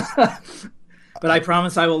worries. But I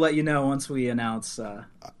promise I will let you know once we announce.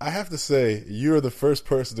 I have to say, you are the first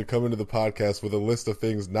person to come into the podcast with a list of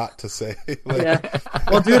things not to say. Yeah.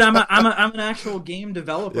 Well, dude, I'm an actual game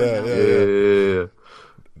developer now. Yeah.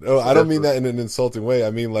 No, I don't mean that in an insulting way. I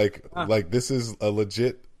mean like this is a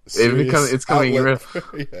legit. It's coming outlet.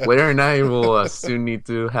 rough. Blair and I will soon need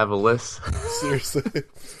to have a list. Seriously.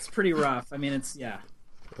 It's pretty rough. I mean, it's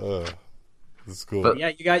That's cool. But-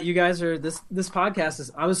 yeah. You guys are this podcast is.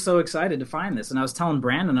 I was so excited to find this, and I was telling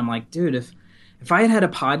Brandon, I'm like, dude, if I had a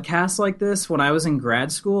podcast like this when I was in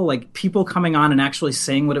grad school, like people coming on and actually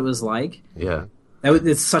saying what it was like, Yeah.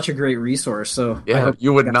 it's such a great resource. So Yeah,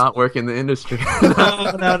 you would not work in the industry.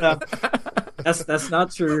 No. That's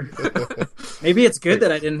not true. Maybe it's good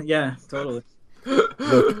that I didn't. Yeah, totally.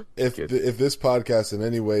 Look, if this podcast in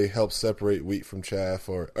any way helps separate wheat from chaff,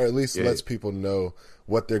 or at least lets people know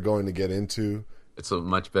what they're going to get into, It's a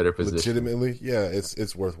much better position. legitimately,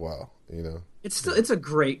 it's worthwhile. It's a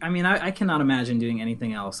great. I mean, I cannot imagine doing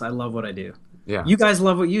anything else. I love what I do. Yeah. You guys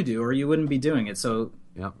love what you do, or you wouldn't be doing it. So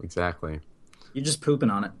Yeah, exactly. you're just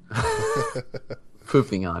pooping on it.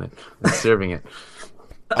 Pooping on it and serving it.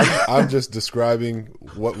 I'm just describing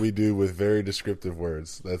what we do with very descriptive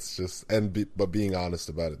words. That's just but being honest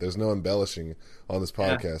about it. There's no embellishing on this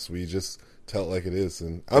podcast. We just tell it like it is,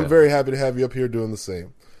 and I'm very happy to have you up here doing the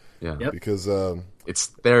same. Yeah. Yep. Because It's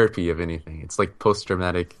therapy, if anything. It's like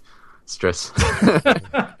post-traumatic stress.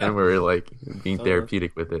 And we're like being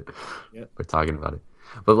therapeutic with it. Yep. We're talking about it.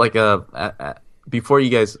 But like before you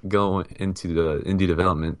guys go into the indie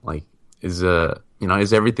development, like is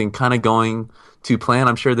everything kind of going to plan?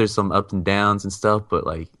 I'm sure there's some ups and downs and stuff, but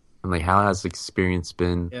like how has the experience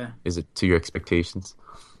been? Yeah. Is it to your expectations?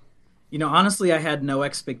 Honestly, I had no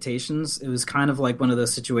expectations. It was kind of like one of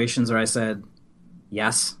those situations where I said,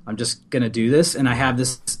 yes, I'm just going to do this. And I have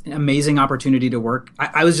this amazing opportunity to work.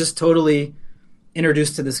 I was just totally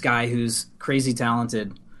introduced to this guy who's crazy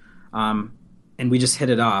talented. And we just hit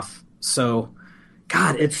it off. So,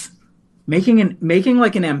 God, it's making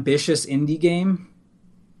like an ambitious indie game.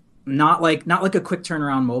 Not like a quick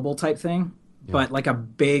turnaround mobile type thing, but like a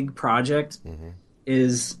big project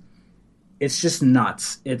it's just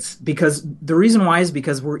nuts. It's because the reason why is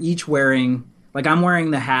because we're each wearing, like I'm wearing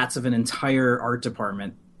the hats of an entire art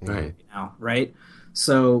department Right. now, right?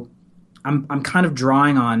 So I'm kind of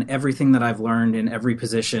drawing on everything that I've learned in every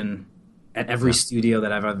position at every studio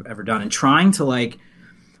that I've ever done and trying to like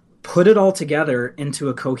put it all together into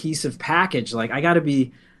a cohesive package. Like I got to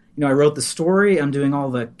be, I wrote the story, I'm doing all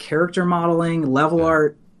the character modeling, level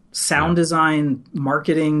art, sound design,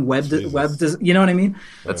 marketing, web you know what I mean?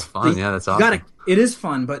 That's fun. Yeah, that's awesome. It is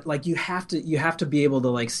fun, but like you have to be able to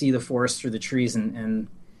like see the forest through the trees and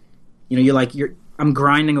I'm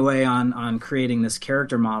grinding away on creating this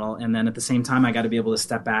character model, and then at the same time, I got to be able to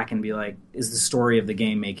step back and be like, is the story of the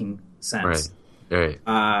game making sense? Right.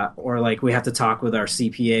 Or like we have to talk with our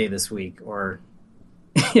CPA this week, or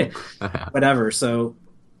whatever. So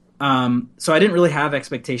I didn't really have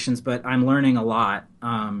expectations, but I'm learning a lot,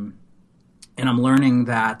 and I'm learning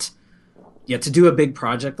that to do a big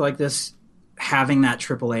project like this, having that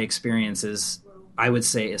AAA experience is, I would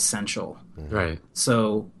say, essential. Right.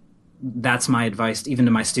 So that's my advice, even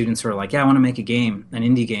to my students who are like, yeah, I want to make a game, an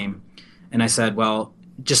indie game. And I said, well,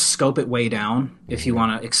 just scope it way down if you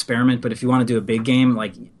want to experiment. But if you want to do a big game,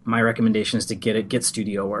 like my recommendation is to get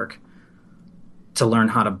studio work, to learn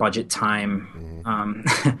how to budget time,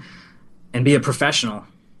 and be a professional.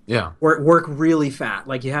 Yeah. Work really fat.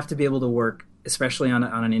 Like you have to be able to work, especially on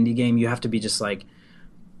an indie game. You have to be just like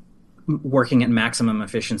working at maximum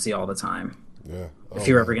efficiency all the time. Yeah. If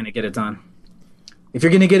you're ever going to get it done. If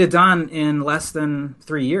you're going to get it done in less than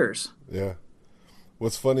 3 years. Yeah.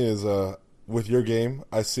 What's funny is with your game,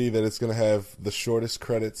 I see that it's going to have the shortest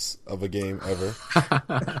credits of a game ever.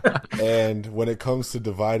 And when it comes to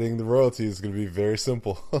dividing the royalties, it's going to be very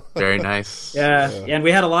simple. Very nice. Yeah, and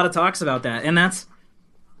we had a lot of talks about that. And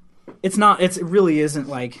it really isn't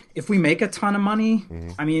like, if we make a ton of money,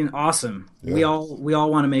 I mean, awesome. Yeah. We all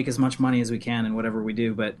want to make as much money as we can in whatever we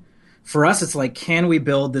do. But for us, it's like, can we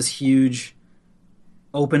build this huge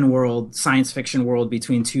open world science fiction world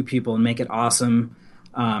between two people and make it awesome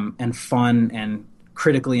and fun and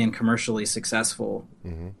critically and commercially successful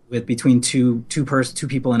with between two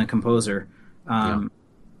people and a composer.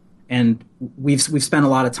 And we've spent a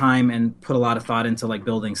lot of time and put a lot of thought into like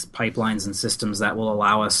building pipelines and systems that will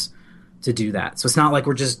allow us to do that. So it's not like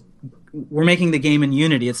we're making the game in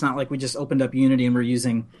Unity. It's not like we just opened up Unity and we're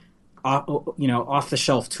using off the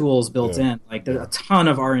shelf tools built in. Like a ton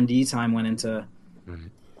of R&D time went into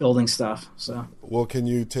building stuff. So, well, can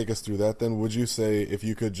you take us through that then? Would you say, if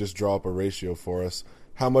you could just draw up a ratio for us,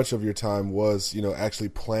 how much of your time was, actually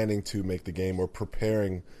planning to make the game or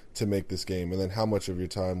preparing to make this game, and then how much of your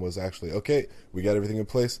time was actually, okay, we got everything in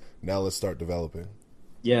place, now let's start developing?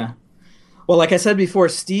 Yeah. Well, like I said before,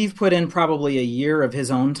 Steve put in probably a year of his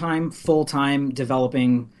own time, full-time,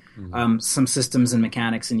 developing some systems and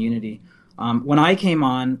mechanics in Unity. When I came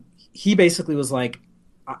on, he basically was like,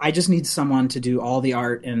 I just need someone to do all the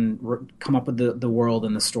art and come up with the world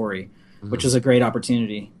and the story, which is a great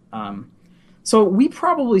opportunity. So we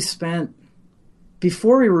probably spent,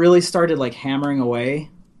 before we really started like hammering away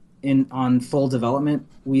on full development,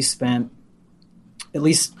 we spent at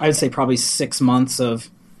least, I'd say probably 6 months of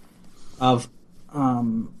I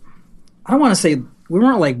don't want to say, we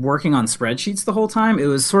weren't like working on spreadsheets the whole time. It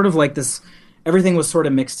was sort of like this, everything was sort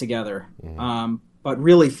of mixed together. But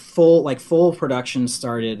really full production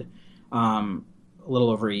started a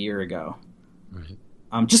little over a year ago.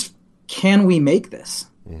 Right. Just, can we make this?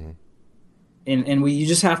 And you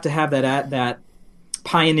just have to have that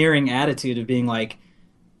pioneering attitude of being like,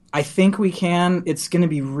 I think we can. It's going to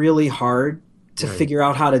be really hard to figure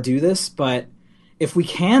out how to do this, but if we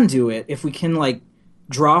can do it, if we can like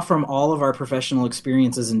draw from all of our professional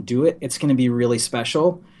experiences and do it, it's going to be really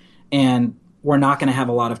special. And we're not going to have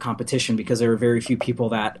a lot of competition because there are very few people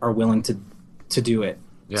that are willing to do it,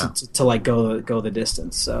 to like go the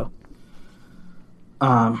distance. So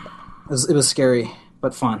it was scary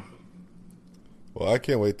but fun. Well, I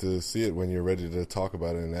can't wait to see it when you're ready to talk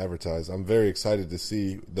about it and advertise. I'm very excited to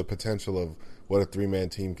see the potential of what a 3-man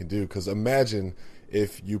team can do, because imagine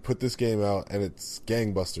if you put this game out and it's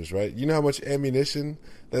gangbusters, right? You know how much ammunition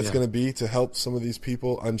that's going to be to help some of these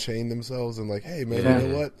people unchain themselves and like, hey, man, you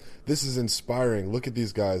know what? This is inspiring. Look at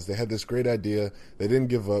these guys. They had this great idea. They didn't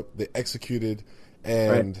give up. They executed.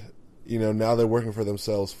 And, now they're working for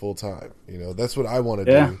themselves full time. That's what I want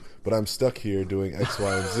to do, but I'm stuck here doing X,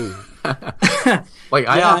 Y, and Z.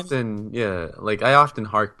 I often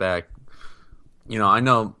hark back. I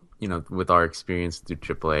know, with our experience through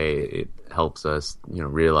AAA, it helps us,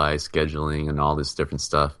 realize scheduling and all this different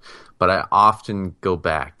stuff. But I often go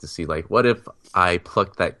back to see, like, what if I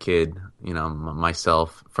plucked that kid,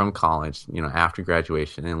 myself from college, after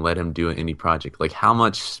graduation and let him do an indie project? Like, how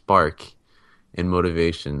much spark and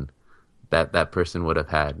motivation that person would have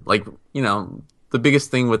had. Like, the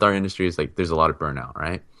biggest thing with our industry is, like, there's a lot of burnout,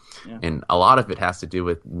 right? Yeah. And a lot of it has to do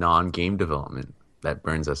with non-game development that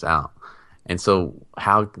burns us out. And so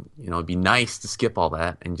how, it'd be nice to skip all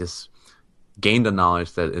that and just gain the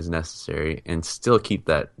knowledge that is necessary and still keep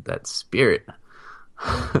that spirit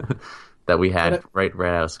that we had right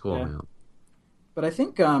out of school. Yeah. But I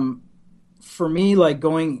think for me, like,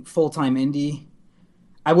 going full-time indie,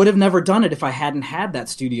 I would have never done it if I hadn't had that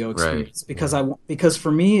studio experience. Because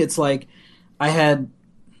for me, it's like, I had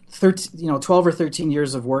 12 or 13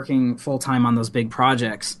 years of working full time on those big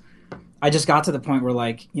projects. I just got to the point where,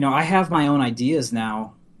 like, I have my own ideas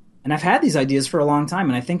now, and I've had these ideas for a long time,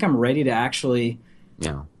 and I think I'm ready to actually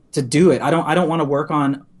to do it. I don't want to work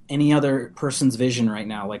on any other person's vision right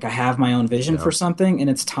now. Like, I have my own vision for something, and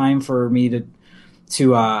it's time for me to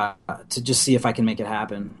just see if I can make it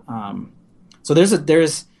happen. So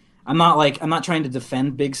I'm not trying to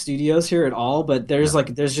defend big studios here at all, but there's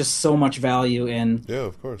just so much value in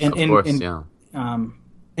of course.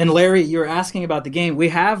 And Larry, you were asking about the game. We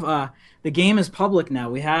have the game is public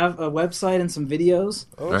now. We have a website and some videos.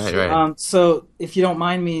 Right. So if you don't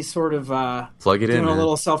mind me sort of plug it doing in, a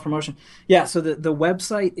little self promotion. Yeah. So the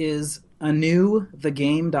website is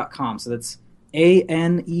anewthegame.com. So that's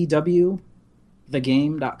ANEW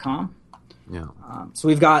thegame.com. Yeah. So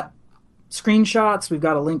we've got screenshots. We've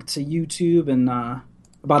got a link to YouTube, and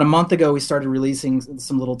about a month ago we started releasing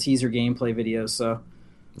some little teaser gameplay videos. So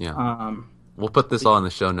we'll put this all in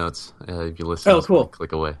the show notes if you listen. Oh, cool.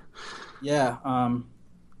 Click away. Yeah.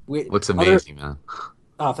 Looks amazing, man.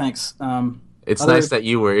 Oh, thanks. It's nice that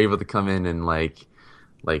you were able to come in and like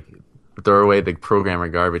throw away the programmer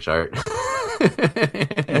garbage art.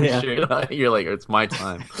 Sure, you're like, it's my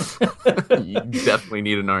time. You definitely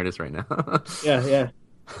need an artist right now.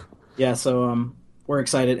 Yeah. So we're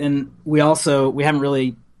excited, and we haven't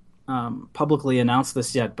really publicly announced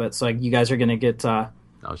this yet, but so you guys are going to get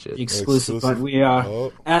exclusive. But we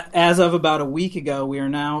as of about a week ago, we are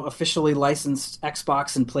now officially licensed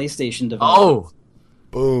Xbox and PlayStation developers.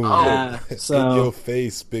 Boom! So in your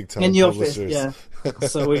face, big time. In your publishers. face, yeah.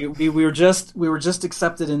 So we were just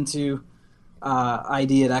accepted into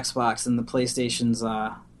ID at Xbox and the PlayStation's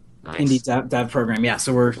indie dev program. Yeah,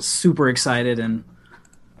 so we're super excited, and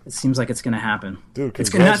it seems like it's going to happen. Dude,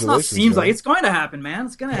 congratulations! It's going to happen, man.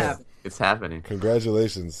 It's going to happen. It's happening.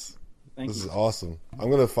 Congratulations! This is awesome. I'm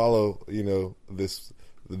going to follow, the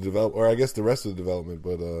develop, or I guess the rest of the development,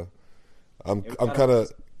 but I'm kind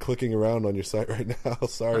of clicking around on your site right now.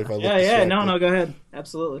 Sorry if I look distracted. No, go ahead.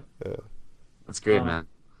 Absolutely. Yeah. That's great, man.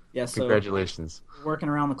 Yeah, so congratulations. Working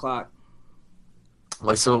around the clock.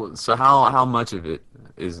 Like so how much of it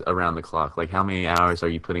is around the clock? Like, how many hours are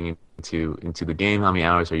you putting into the game? How many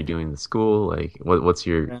hours are you doing in the school? Like, what's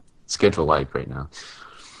your schedule like right now?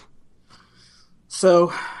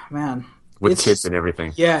 So, man, with kids and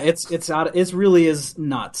everything. Yeah, it really is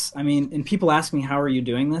nuts. I mean, and people ask me, how are you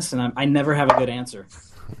doing this? And I never have a good answer.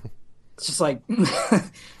 It's just like,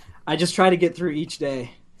 I just try to get through each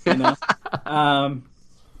day,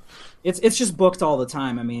 It's just booked all the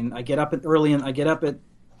time. I mean, I get up at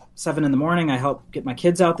 7 in the morning. I help get my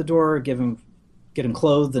kids out the door, get them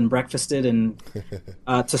clothed and breakfasted and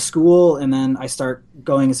to school, and then I start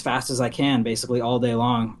going as fast as I can, basically all day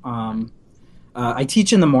long. I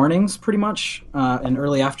teach in the mornings pretty much, and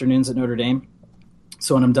early afternoons at Notre Dame.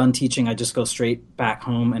 So when I'm done teaching, I just go straight back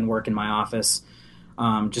home and work in my office.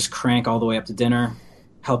 Just crank all the way up to dinner,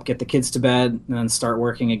 help get the kids to bed, and then start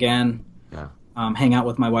working again. Yeah. Hang out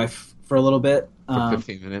with my wife for a little bit. For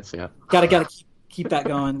 15 minutes, yeah. Gotta keep that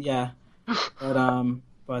going, yeah.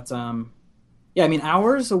 But yeah, I mean,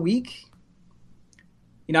 hours a week.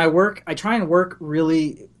 I try and work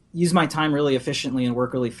really, use my time really efficiently and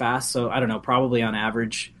work really fast. So I don't know, probably on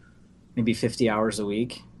average, maybe 50 hours a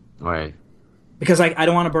week. Right. Because I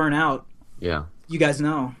don't want to burn out. Yeah. You guys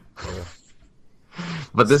know. Yeah.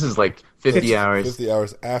 But this is like 50 hours. 50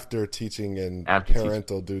 hours after teaching and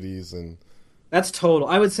parental duties and. That's total.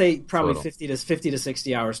 I would say probably 50 to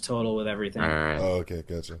 60 hours total with everything. All right. Oh, okay,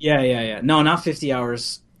 gotcha. Yeah. No, not 50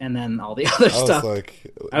 hours and then all the other stuff.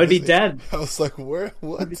 I would be dead. I was like, what?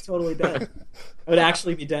 I'd be totally dead. I would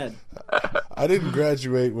actually be dead. I didn't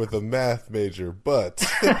graduate with a math major, but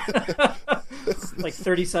like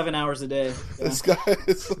 37 hours a day. Yeah. This guy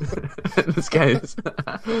is.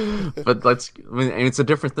 But it's a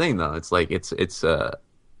different thing though. It's like it's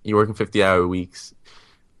you're working 50-hour weeks.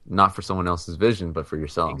 Not for someone else's vision, but for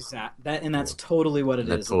yourself. Exactly. That's totally what it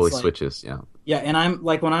is. That totally switches, yeah. Yeah, and I'm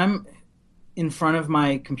like, when I'm in front of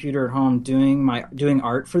my computer at home doing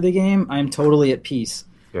art for the game, I'm totally at peace.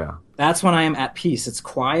 Yeah. That's when I am at peace. It's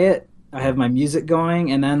quiet. I have my music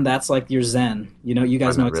going, and then that's like your zen. You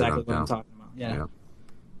guys know exactly what I'm talking about. Yeah.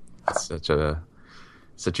 It's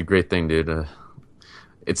such a great thing, dude.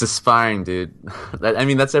 It's aspiring, dude.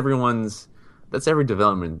 That's every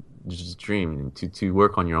development just dream to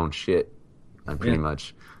work on your own shit. Pretty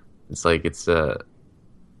much, it's like it's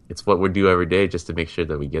what we do every day just to make sure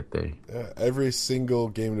that we get there. Every single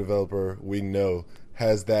game developer we know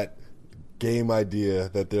has that game idea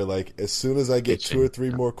that they're like, as soon as I get 2 or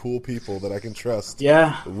 3 more cool people that I can trust,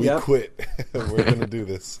 we quit. We're gonna do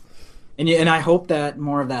this. And I hope that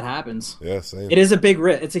more of that happens. Yeah, same. It is a big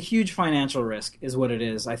risk. It's a huge financial risk, is what it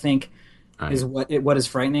is. I think Right. is what is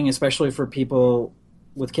frightening, especially for people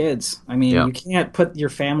with kids. I mean, Yeah. you can't put your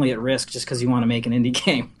family at risk just because you want to make an indie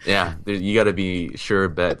game. Yeah, you got to be sure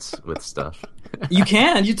bets with stuff. You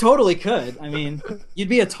can, you totally could. I mean, you'd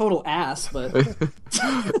be a total ass, but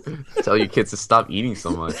Tell your kids to stop eating so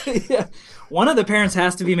much. yeah, one of the parents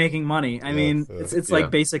has to be making money. I mean, yeah. it's Yeah. like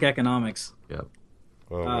basic economics. Yep.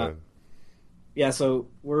 Oh man. Yeah, so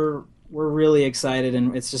we're really excited,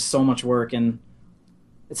 and it's just so much work, and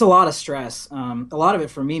it's a lot of stress. A lot of it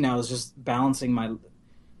for me now is just balancing my.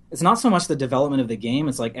 It's not so much the development of the game;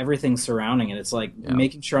 it's like everything surrounding it. It's like Yeah.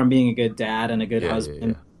 making sure I'm being a good dad and a good Yeah,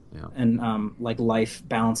 husband, yeah. and like life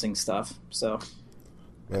balancing stuff. So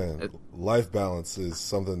Man, life balance is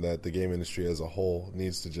something that the game industry as a whole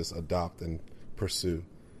needs to just adopt and pursue.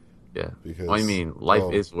 Yeah. Because- Well, I mean, life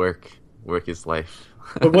oh. is work. Work is life.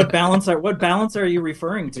 but what balance are you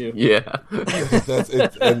referring to? Yeah. That's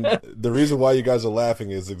it. And the reason why you guys are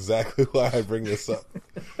laughing is exactly why I bring this up.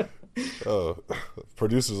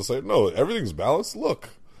 Producers will say, "No, everything's balanced. Look,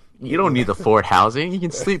 You don't need the Ford housing. You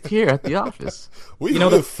can sleep here at the office. we know,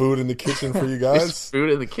 have food in the kitchen for you There's guys."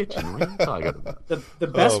 food in the kitchen. What are you talking about? The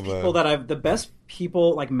best Oh, man. people the best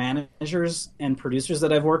people like managers and producers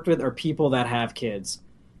that I've worked with are people that have kids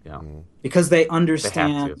Yeah. because they They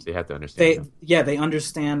understand. have to. They have to understand. They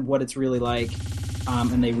understand what it's really like,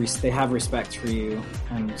 and they have respect for you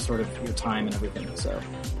and sort of your time and everything. So,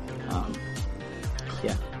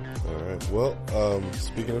 yeah. All right. Well,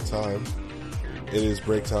 speaking of time, it is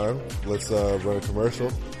break time. Let's run a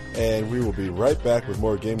commercial, and we will be right back with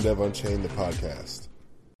more Game Dev Unchained, the podcast.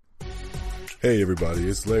 Hey everybody,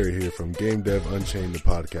 it's Larry here from Game Dev Unchained, the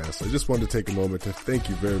podcast. I just wanted to take a moment to thank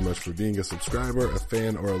you very much for being a subscriber, a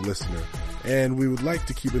fan, or a listener. And we would like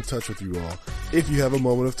to keep in touch with you all. If you have a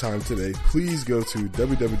moment of time today, please go to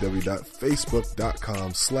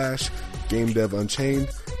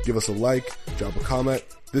www.facebook.com/GameDevUnchained. Give us a like, drop a comment.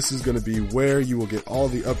 This is going to be where you will get all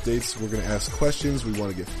the updates. We're going to ask questions. We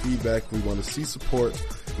want to get feedback. We want to see support.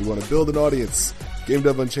 We want to build an audience. Game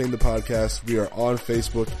Dev Unchained, the podcast. We are on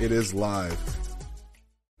Facebook. It is live.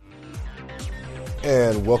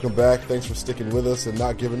 And welcome back. Thanks for sticking with us and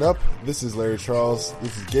not giving up. This is Larry Charles.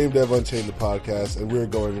 This is Game Dev Unchained, the podcast, and we're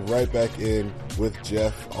going right back in with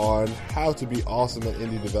Jeff on how to be awesome at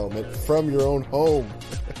indie development from your own home.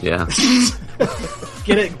 Yeah.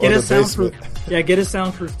 Get Or a the soundproof. basement. Yeah, get a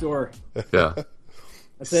soundproof door. Yeah.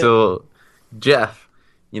 That's it. So, Jeff,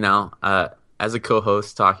 as a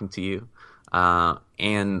co-host talking to you,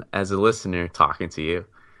 and as a listener talking to you,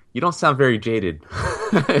 you don't sound very jaded.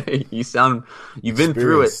 You've been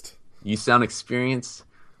through it. Experienced. You sound experienced,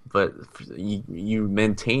 but you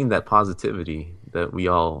maintain that positivity that we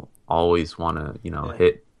all always want to,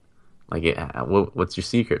 hit. Like, what's your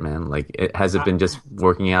secret, man? Like, has it been just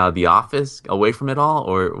working out of the office, away from it all,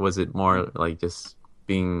 or was it more like just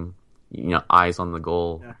being, eyes on the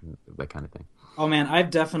goal, that kind of thing? Oh man, I've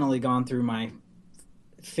definitely gone through my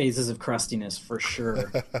phases of crustiness for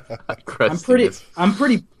sure. I'm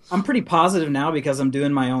pretty positive now because I'm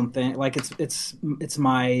doing my own thing. Like it's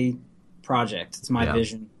my project. It's my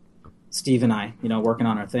vision. Steve and I, working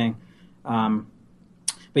on our thing.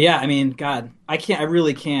 But yeah, I mean, God, I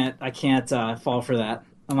can't fall for that.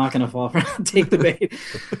 I'm not going to fall for take the bait.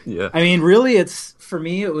 Yeah. I mean, really for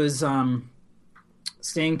me, it was,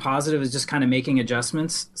 staying positive is just kind of making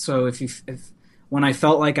adjustments. So if when I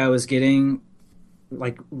felt like I was getting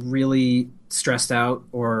like really stressed out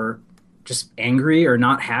or just angry or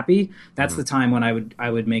not happy, that's the time when I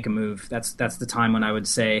would make a move. That's the time when I would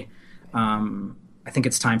say, I think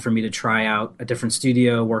it's time for me to try out a different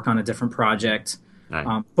studio, work on a different project.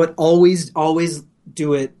 Right. But always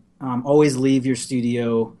do it. Always leave your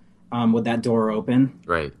studio with that door open.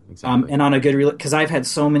 Right. Exactly. And on a good because I've had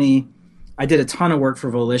so many. I did a ton of work for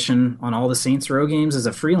Volition on all the Saints Row games as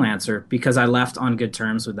a freelancer because I left on good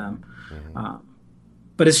terms with them.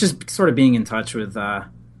 But it's just sort of being in touch with the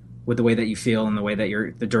way that you feel and the way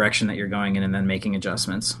that the direction that you're going in, and then making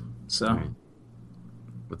adjustments. So, Right.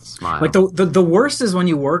 With a smile. like the worst is when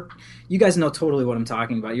you work. You guys know totally what I'm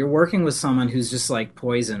talking about. You're working with someone who's just like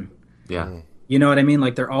poison. Yeah. You know what I mean?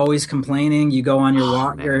 Like they're always complaining. You go on your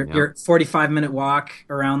walk, man, your 45-minute walk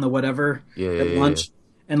around the whatever at lunch,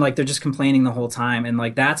 and like they're just complaining the whole time, and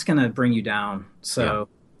like that's gonna bring you down. So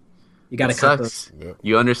you got to cut sucks. those. Yep.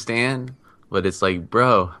 You understand, but it's like,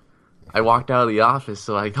 bro, I walked out of the office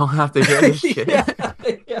so I don't have to hear this shit. Yeah.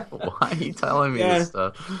 Why are you telling me this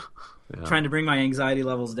stuff? Yeah. Trying to bring my anxiety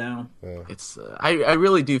levels down. It's I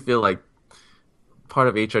really do feel like part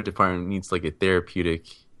of HR department needs like a therapeutic.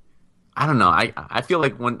 I don't know. I feel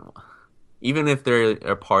like when even if they're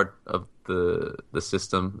a part of the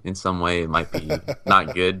system in some way, it might be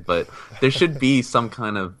not good, but there should be some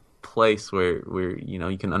kind of place where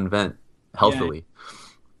you can invent healthily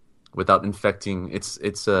without infecting. It's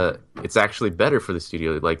actually better for the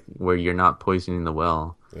studio, like where you're not poisoning the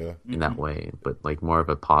well in that way, but like more of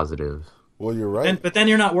a positive. Well, you're right. But then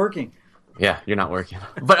you're not working. Yeah, you're not working.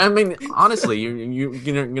 But I mean, honestly, you're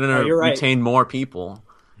gonna retain more people.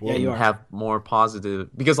 Yeah, you are. Have more positive,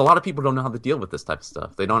 because a lot of people don't know how to deal with this type of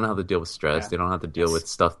stuff. They don't know how to deal with stress. They don't know how to deal with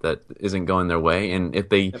stuff that isn't going their way. And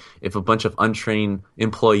if a bunch of untrained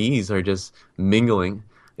employees are just mingling,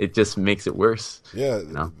 it just makes it worse.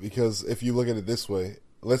 Yeah, because if you look at it this way,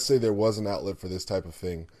 let's say there was an outlet for this type of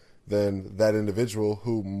thing, then that individual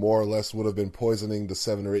who more or less would have been poisoning the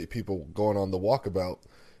 7 or 8 people going on the walkabout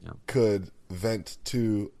could vent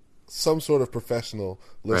to some sort of professional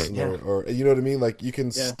listener, or you know what I mean? Like you can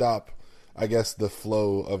stop, I guess, the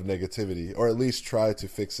flow of negativity, or at least try to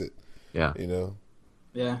fix it. Yeah.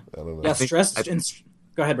 Yeah. I don't know. Yeah, stress.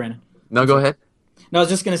 Go ahead, Brandon. No, go ahead. No, I was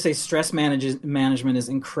just going to say stress management is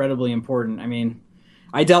incredibly important. I mean,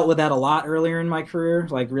 I dealt with that a lot earlier in my career,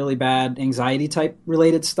 like really bad anxiety type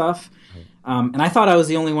related stuff. And I thought I was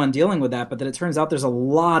the only one dealing with that, but then it turns out there's a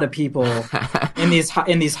lot of people in these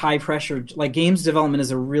high pressure, like games development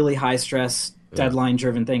is a really high stress, deadline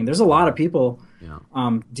driven thing. There's a lot of people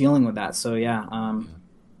dealing with that. So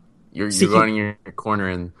you're running your corner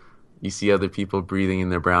and you see other people breathing in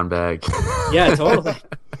their brown bag. Yeah, totally.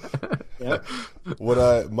 Yep.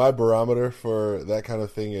 My barometer for that kind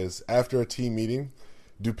of thing is after a team meeting,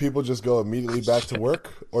 do people just go immediately back to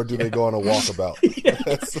work, or do they go on a walkabout?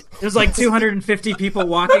 There's like 250 people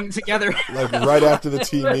walking together. Like right after the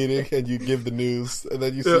team meeting, and you give the news, and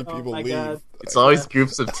then you see people leave. God. It's always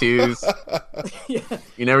groups of twos.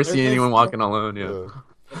 You never see anyone walking alone.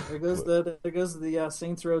 There goes the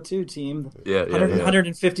Saints Row 2 team.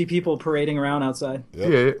 150 people parading around outside.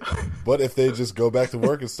 Yep. But if they just go back to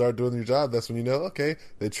work and start doing their job, that's when you know, okay,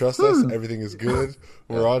 they trust us, everything is good,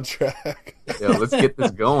 we're on track. Let's get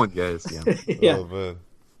this going, guys. Oh, man.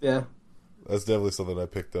 Yeah. That's definitely something I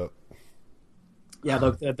picked up. Yeah,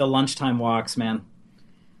 the lunchtime walks, man.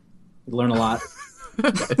 You learn a lot.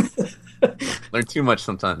 Learn too much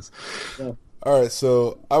sometimes. Yeah. All right,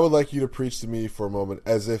 so I would like you to preach to me for a moment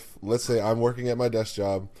as if, let's say I'm working at my desk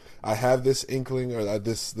job, I have this inkling or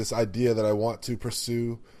this idea that I want to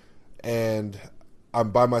pursue, and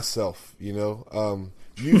I'm by myself, you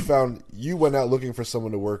went out looking for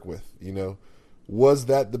someone to work with, Was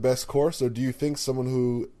that the best course, or do you think someone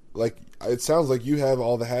who, like, it sounds like you have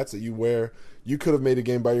all the hats that you wear, you could have made a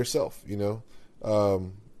game by yourself, Yeah.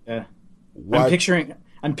 I'm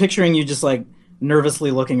picturing you just like nervously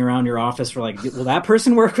looking around your office for like, will that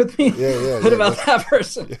person work with me? What about that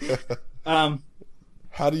person? Yeah.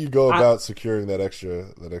 How do you go about securing that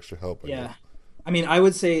extra help? I mean, I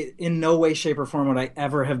would say in no way, shape, or form would I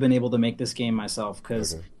ever have been able to make this game myself,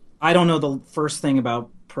 because I don't know the first thing about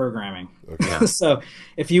programming. Okay. So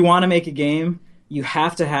if you want to make a game, you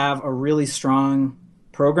have to have a really strong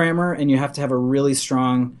programmer, and you have to have a really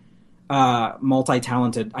strong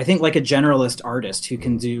multi-talented, I think like a generalist artist who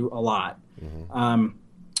can do a lot.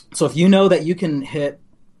 So if you know that you can hit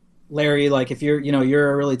Larry, like if you're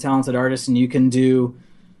a really talented artist and you can do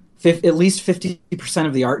at least 50%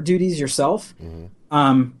 of the art duties yourself,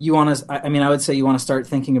 you want to, I would say you want to start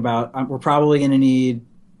thinking about, we're probably going to need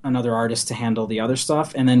another artist to handle the other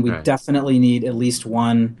stuff. And then we definitely need at least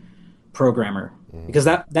one programmer, because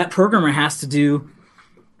that programmer has to do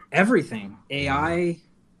everything. AI,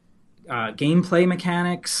 gameplay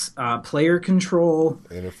mechanics, player control,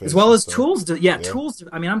 interface, as well as tools. Tools.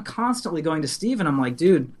 I mean, I'm constantly going to Steve and I'm like,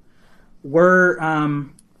 dude,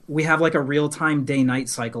 we have like a real-time day-night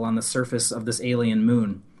cycle on the surface of this alien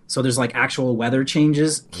moon. So there's like actual weather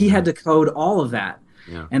changes. He had to code all of that.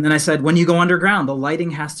 Yeah. And then I said, when you go underground, the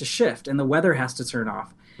lighting has to shift and the weather has to turn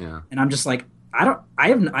off. Yeah. And I'm just like, I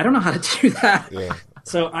don't know how to do that. Yeah.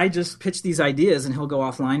 So I just pitch these ideas, and he'll go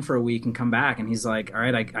offline for a week and come back, and he's like, "All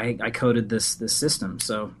right, I coded this system."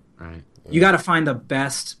 So you got to find the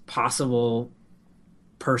best possible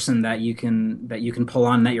person that you can pull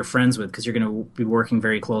on, that you're friends with, because you're going to be working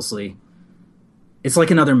very closely. It's like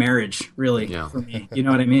another marriage, really, for me. You know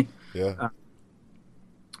what I mean? Yeah.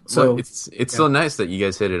 So it's so nice that you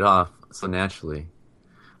guys hit it off so naturally,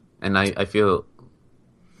 and I feel,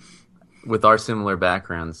 with our similar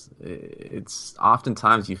backgrounds, it's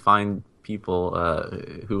oftentimes you find people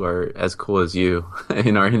who are as cool as you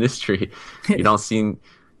in our industry. You don't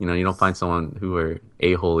find someone who are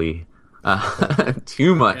a-holy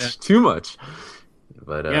too much.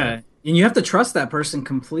 But and you have to trust that person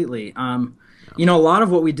completely. A lot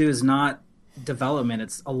of what we do is not development,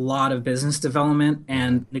 it's a lot of business development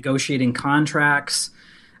and negotiating contracts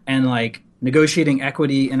and like negotiating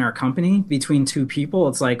equity in our company between two people.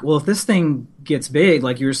 It's like, well, if this thing gets big,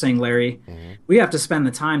 like you were saying, Larry, we have to spend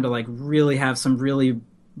the time to like really have some really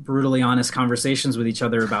brutally honest conversations with each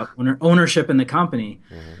other about ownership in the company.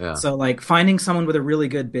 Yeah. So like finding someone with a really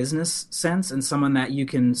good business sense and someone that you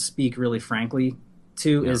can speak really frankly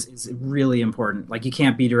to is really important. Like you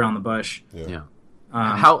can't beat around the bush. Yeah.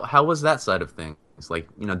 How was that side of things? Like,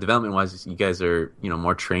 development wise, you guys are,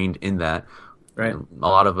 more trained in that. Right. A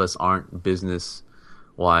lot of us aren't business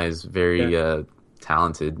wise very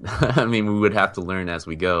talented. I mean, we would have to learn as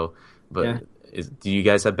we go, but do you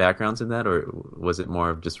guys have backgrounds in that, or was it more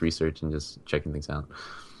of just research and just checking things out?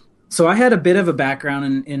 So I had a bit of a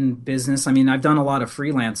background in business. I mean, I've done a lot of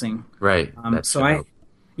freelancing. Right.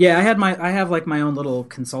 I have like my own little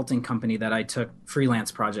consulting company that I took freelance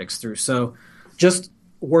projects through. So just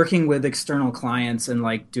working with external clients and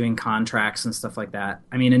like doing contracts and stuff like that.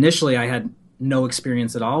 I mean, initially I had no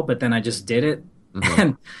experience at all, but then I just did it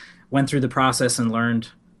and went through the process and learned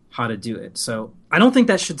how to do it. So I don't think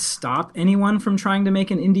that should stop anyone from trying to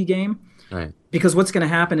make an indie game. Right. Because what's going to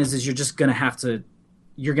happen is you're just going to have to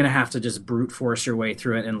just brute force your way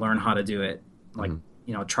through it and learn how to do it, like,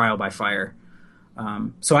 trial by fire.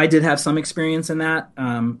 So I did have some experience in that,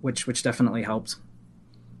 which definitely helped.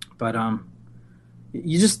 But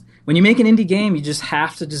when you make an indie game, you just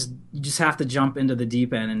have to jump into the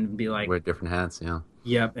deep end and be like, wear different hats. Yeah.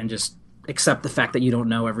 Yep. And just accept the fact that you don't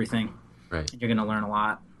know everything. Right. You're going to learn a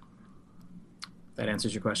lot. That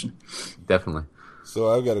answers your question. Definitely.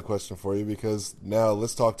 So I've got a question for you, because now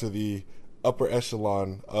let's talk to the upper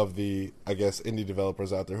echelon of the, I guess, indie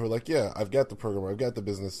developers out there who are like, yeah, I've got the programmer, I've got the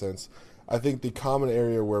business sense. I think the common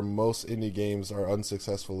area where most indie games are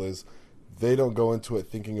unsuccessful is they don't go into it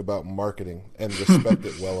thinking about marketing and respect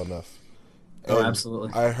it well enough. And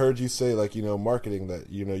absolutely. I heard you say, like, marketing,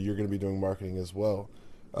 that, you're going to be doing marketing as well.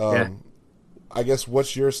 I guess,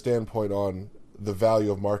 what's your standpoint on the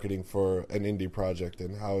value of marketing for an indie project,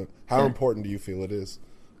 and how important do you feel it is?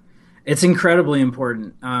 It's incredibly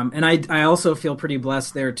important. And I also feel pretty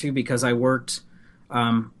blessed there too, because I worked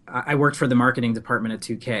for the marketing department at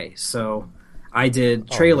 2K. So I did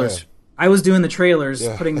trailers. I was doing the trailers,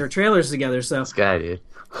 putting their trailers together. So this guy, dude.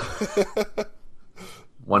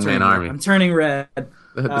 One man army. I'm turning red.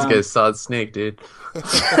 This guy's Solid Snake, dude.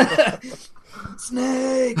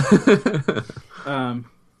 Snake.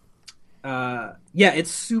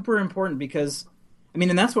 It's super important because, I mean,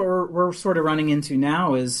 and that's what we're sort of running into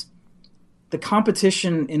now, is the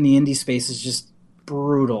competition in the indie space is just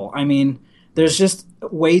brutal. I mean, there's just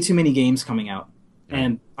way too many games coming out,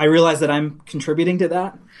 and I realize that I'm contributing to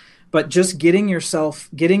that. But just getting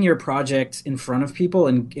your project in front of people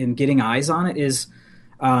and getting eyes on it is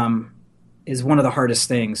one of the hardest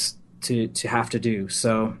things to have to do.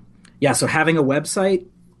 So so having a website,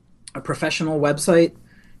 a professional website,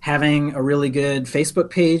 having a really good Facebook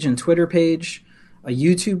page and Twitter page, a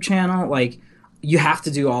YouTube channel, like, you have to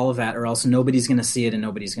do all of that, or else nobody's going to see it and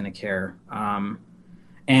nobody's going to care.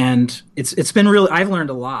 And it's been really, I've learned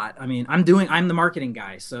a lot. I mean, I'm the marketing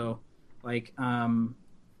guy, so like,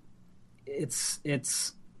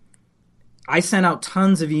 I sent out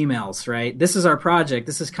tons of emails, right? This is our project.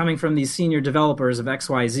 This is coming from these senior developers of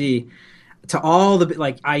XYZ, to all the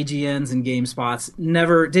like IGNs and GameSpots.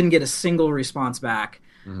 Didn't get a single response back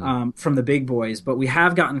from the big boys, but we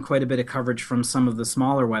have gotten quite a bit of coverage from some of the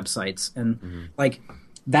smaller websites, and like,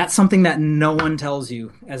 that's something that no one tells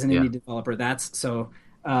you as an indie developer. That's so.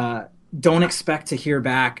 Don't expect to hear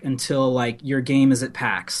back until like your game is at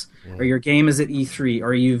PAX or your game is at E3,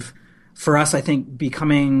 or for us, I think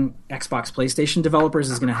becoming Xbox PlayStation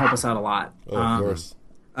developers is going to help us out a lot. Of course.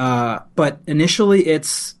 But initially,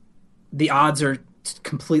 the odds are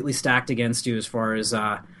completely stacked against you as far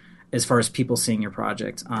as people seeing your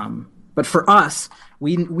project. But for us,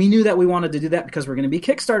 we knew that we wanted to do that because we're going to be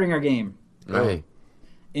kickstarting our game. Right.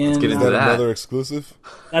 And let's get into that. Another exclusive?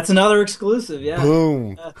 That's another exclusive, yeah.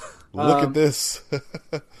 Boom. Look at this.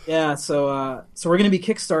 So we're going to be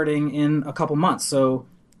kickstarting in a couple months. So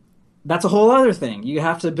that's a whole other thing. You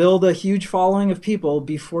have to build a huge following of people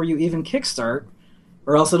before you even kickstart,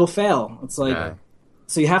 or else it'll fail. It's like,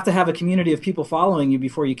 so you have to have a community of people following you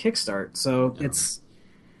before you kickstart. So it's,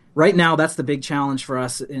 right now, that's the big challenge for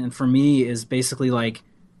us and for me, is basically like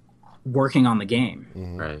working on the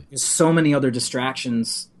game. Right. There's so many other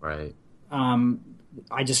distractions. Right.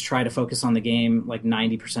 I just try to focus on the game like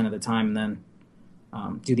 90% of the time, and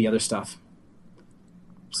then do the other stuff.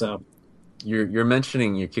 So you're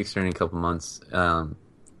mentioning your Kickstarter in a couple months.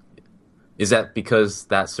 Is that because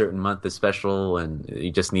that certain month is special and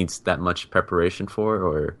it just needs that much preparation for,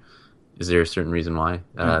 or is there a certain reason why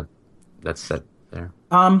that's set there?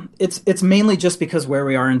 It's mainly just because where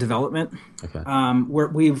we are in development. Okay.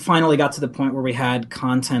 We finally got to the point where we had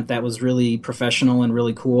content that was really professional and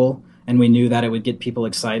really cool, and we knew that it would get people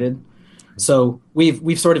excited. So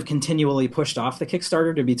we've sort of continually pushed off the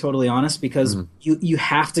Kickstarter, to be totally honest, because you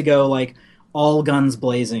have to go like all guns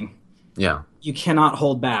blazing. Yeah. You cannot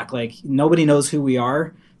hold back. Like, nobody knows who we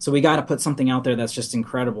are, so we got to put something out there that's just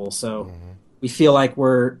incredible. So we feel like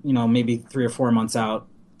we're, maybe 3 or 4 months out.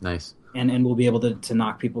 Nice. And we'll be able to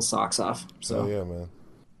knock people's socks off. So. Oh, yeah, man.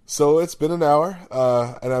 So it's been an hour,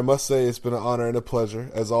 and I must say it's been an honor and a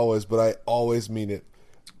pleasure, as always, but I always mean it.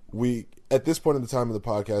 At this point in the time of the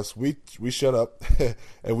podcast, we shut up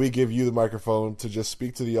and we give you the microphone to just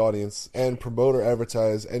speak to the audience and promote or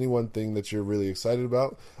advertise any one thing that you're really excited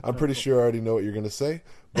about. I'm pretty sure I already know what you're going to say,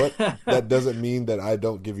 but that doesn't mean that I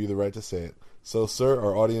don't give you the right to say it. So, sir,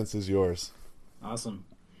 our audience is yours. Awesome.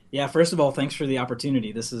 Yeah, first of all, thanks for the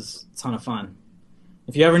opportunity. This is a ton of fun.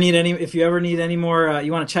 If you ever need any more,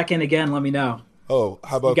 you want to check in again, let me know. Oh,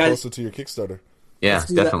 how about closer to your Kickstarter? Yeah,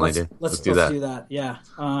 definitely, dude. Let's do that. Yeah.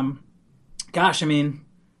 Gosh, I mean,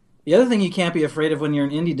 the other thing you can't be afraid of when you're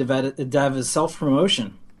an indie dev is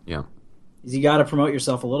self-promotion. Yeah. You got to promote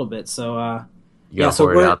yourself a little bit. So, you got to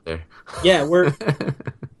pour it out there. Yeah,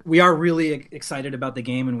 we are really excited about the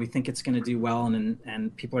game, and we think it's going to do well,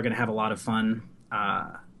 and people are going to have a lot of fun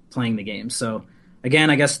playing the game. So, again,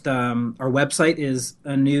 I guess our website is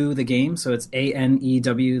Anew the Game, so it's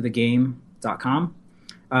anewthegame.com.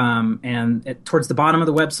 And towards the bottom of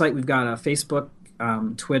the website, we've got a Facebook,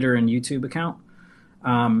 Twitter, and YouTube account.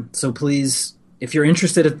 So please, if you're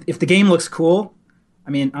interested, if the game looks cool,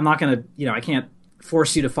 I mean, I'm not going to, I can't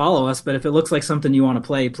force you to follow us, but if it looks like something you want to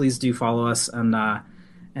play, please do follow us, and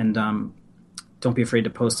don't be afraid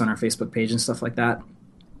to post on our Facebook page and stuff like that.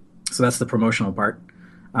 So that's the promotional part.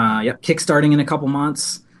 Kickstarting in a couple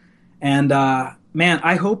months. And man,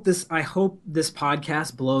 I hope this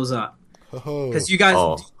podcast blows up. Because you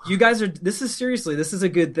guys are, this is a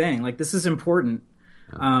good thing. Like, this is important.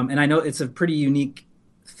 And I know it's a pretty unique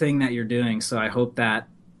thing that you're doing. So I hope that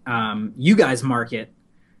you guys market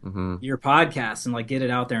your podcast and like get it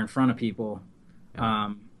out there in front of people.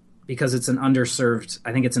 Because it's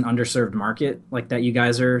I think it's an underserved market like that you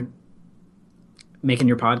guys are making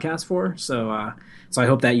your podcast for. So I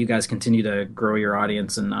hope that you guys continue to grow your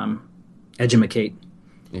audience and educate.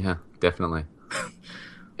 Yeah, definitely.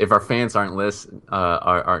 If our fans aren't lazy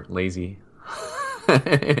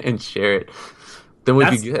and share it, then we'd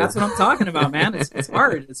be good. That's what I'm talking about, man. It's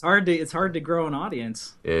hard. It's hard to grow an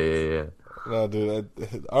audience. Yeah. No, dude,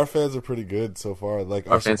 our fans are pretty good so far. Like,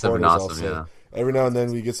 our fans have been awesome. Yeah. Every now and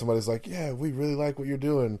then we get somebody who's like, "Yeah, we really like what you're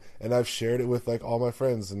doing," and I've shared it with like all my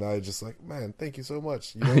friends, and I just like, "Man, thank you so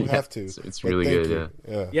much. You don't have to." It's really good.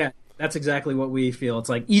 Yeah. That's exactly what we feel. It's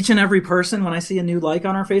like each and every person, when I see a new like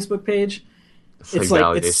on our Facebook page, it's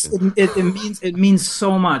like it means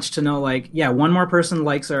so much to know, like, yeah, one more person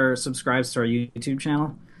likes or subscribes to our YouTube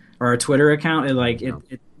channel or our Twitter account.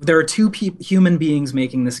 There are two human beings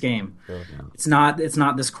making this game. Yeah. It's not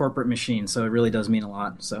this corporate machine. So it really does mean a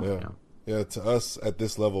lot. So yeah. To us at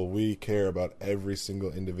this level, we care about every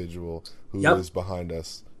single individual who is behind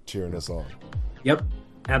us, cheering us on. Yep,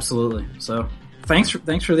 absolutely. So thanks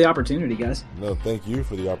for the opportunity, guys. No, thank you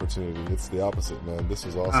for the opportunity. It's the opposite, man. This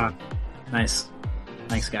was awesome. Nice.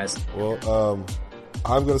 Thanks, guys. Well,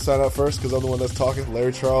 I'm going to sign out first because I'm the one that's talking.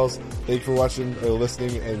 Larry Charles, thank you for watching or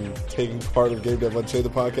listening and taking part of Game Dev Unchained, the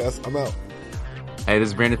podcast. I'm out. Hey, this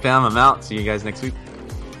is Brandon Pham. I'm out. See you guys next week.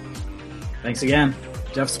 Thanks again.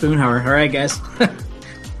 Jeff Spoonhauer. All right, guys.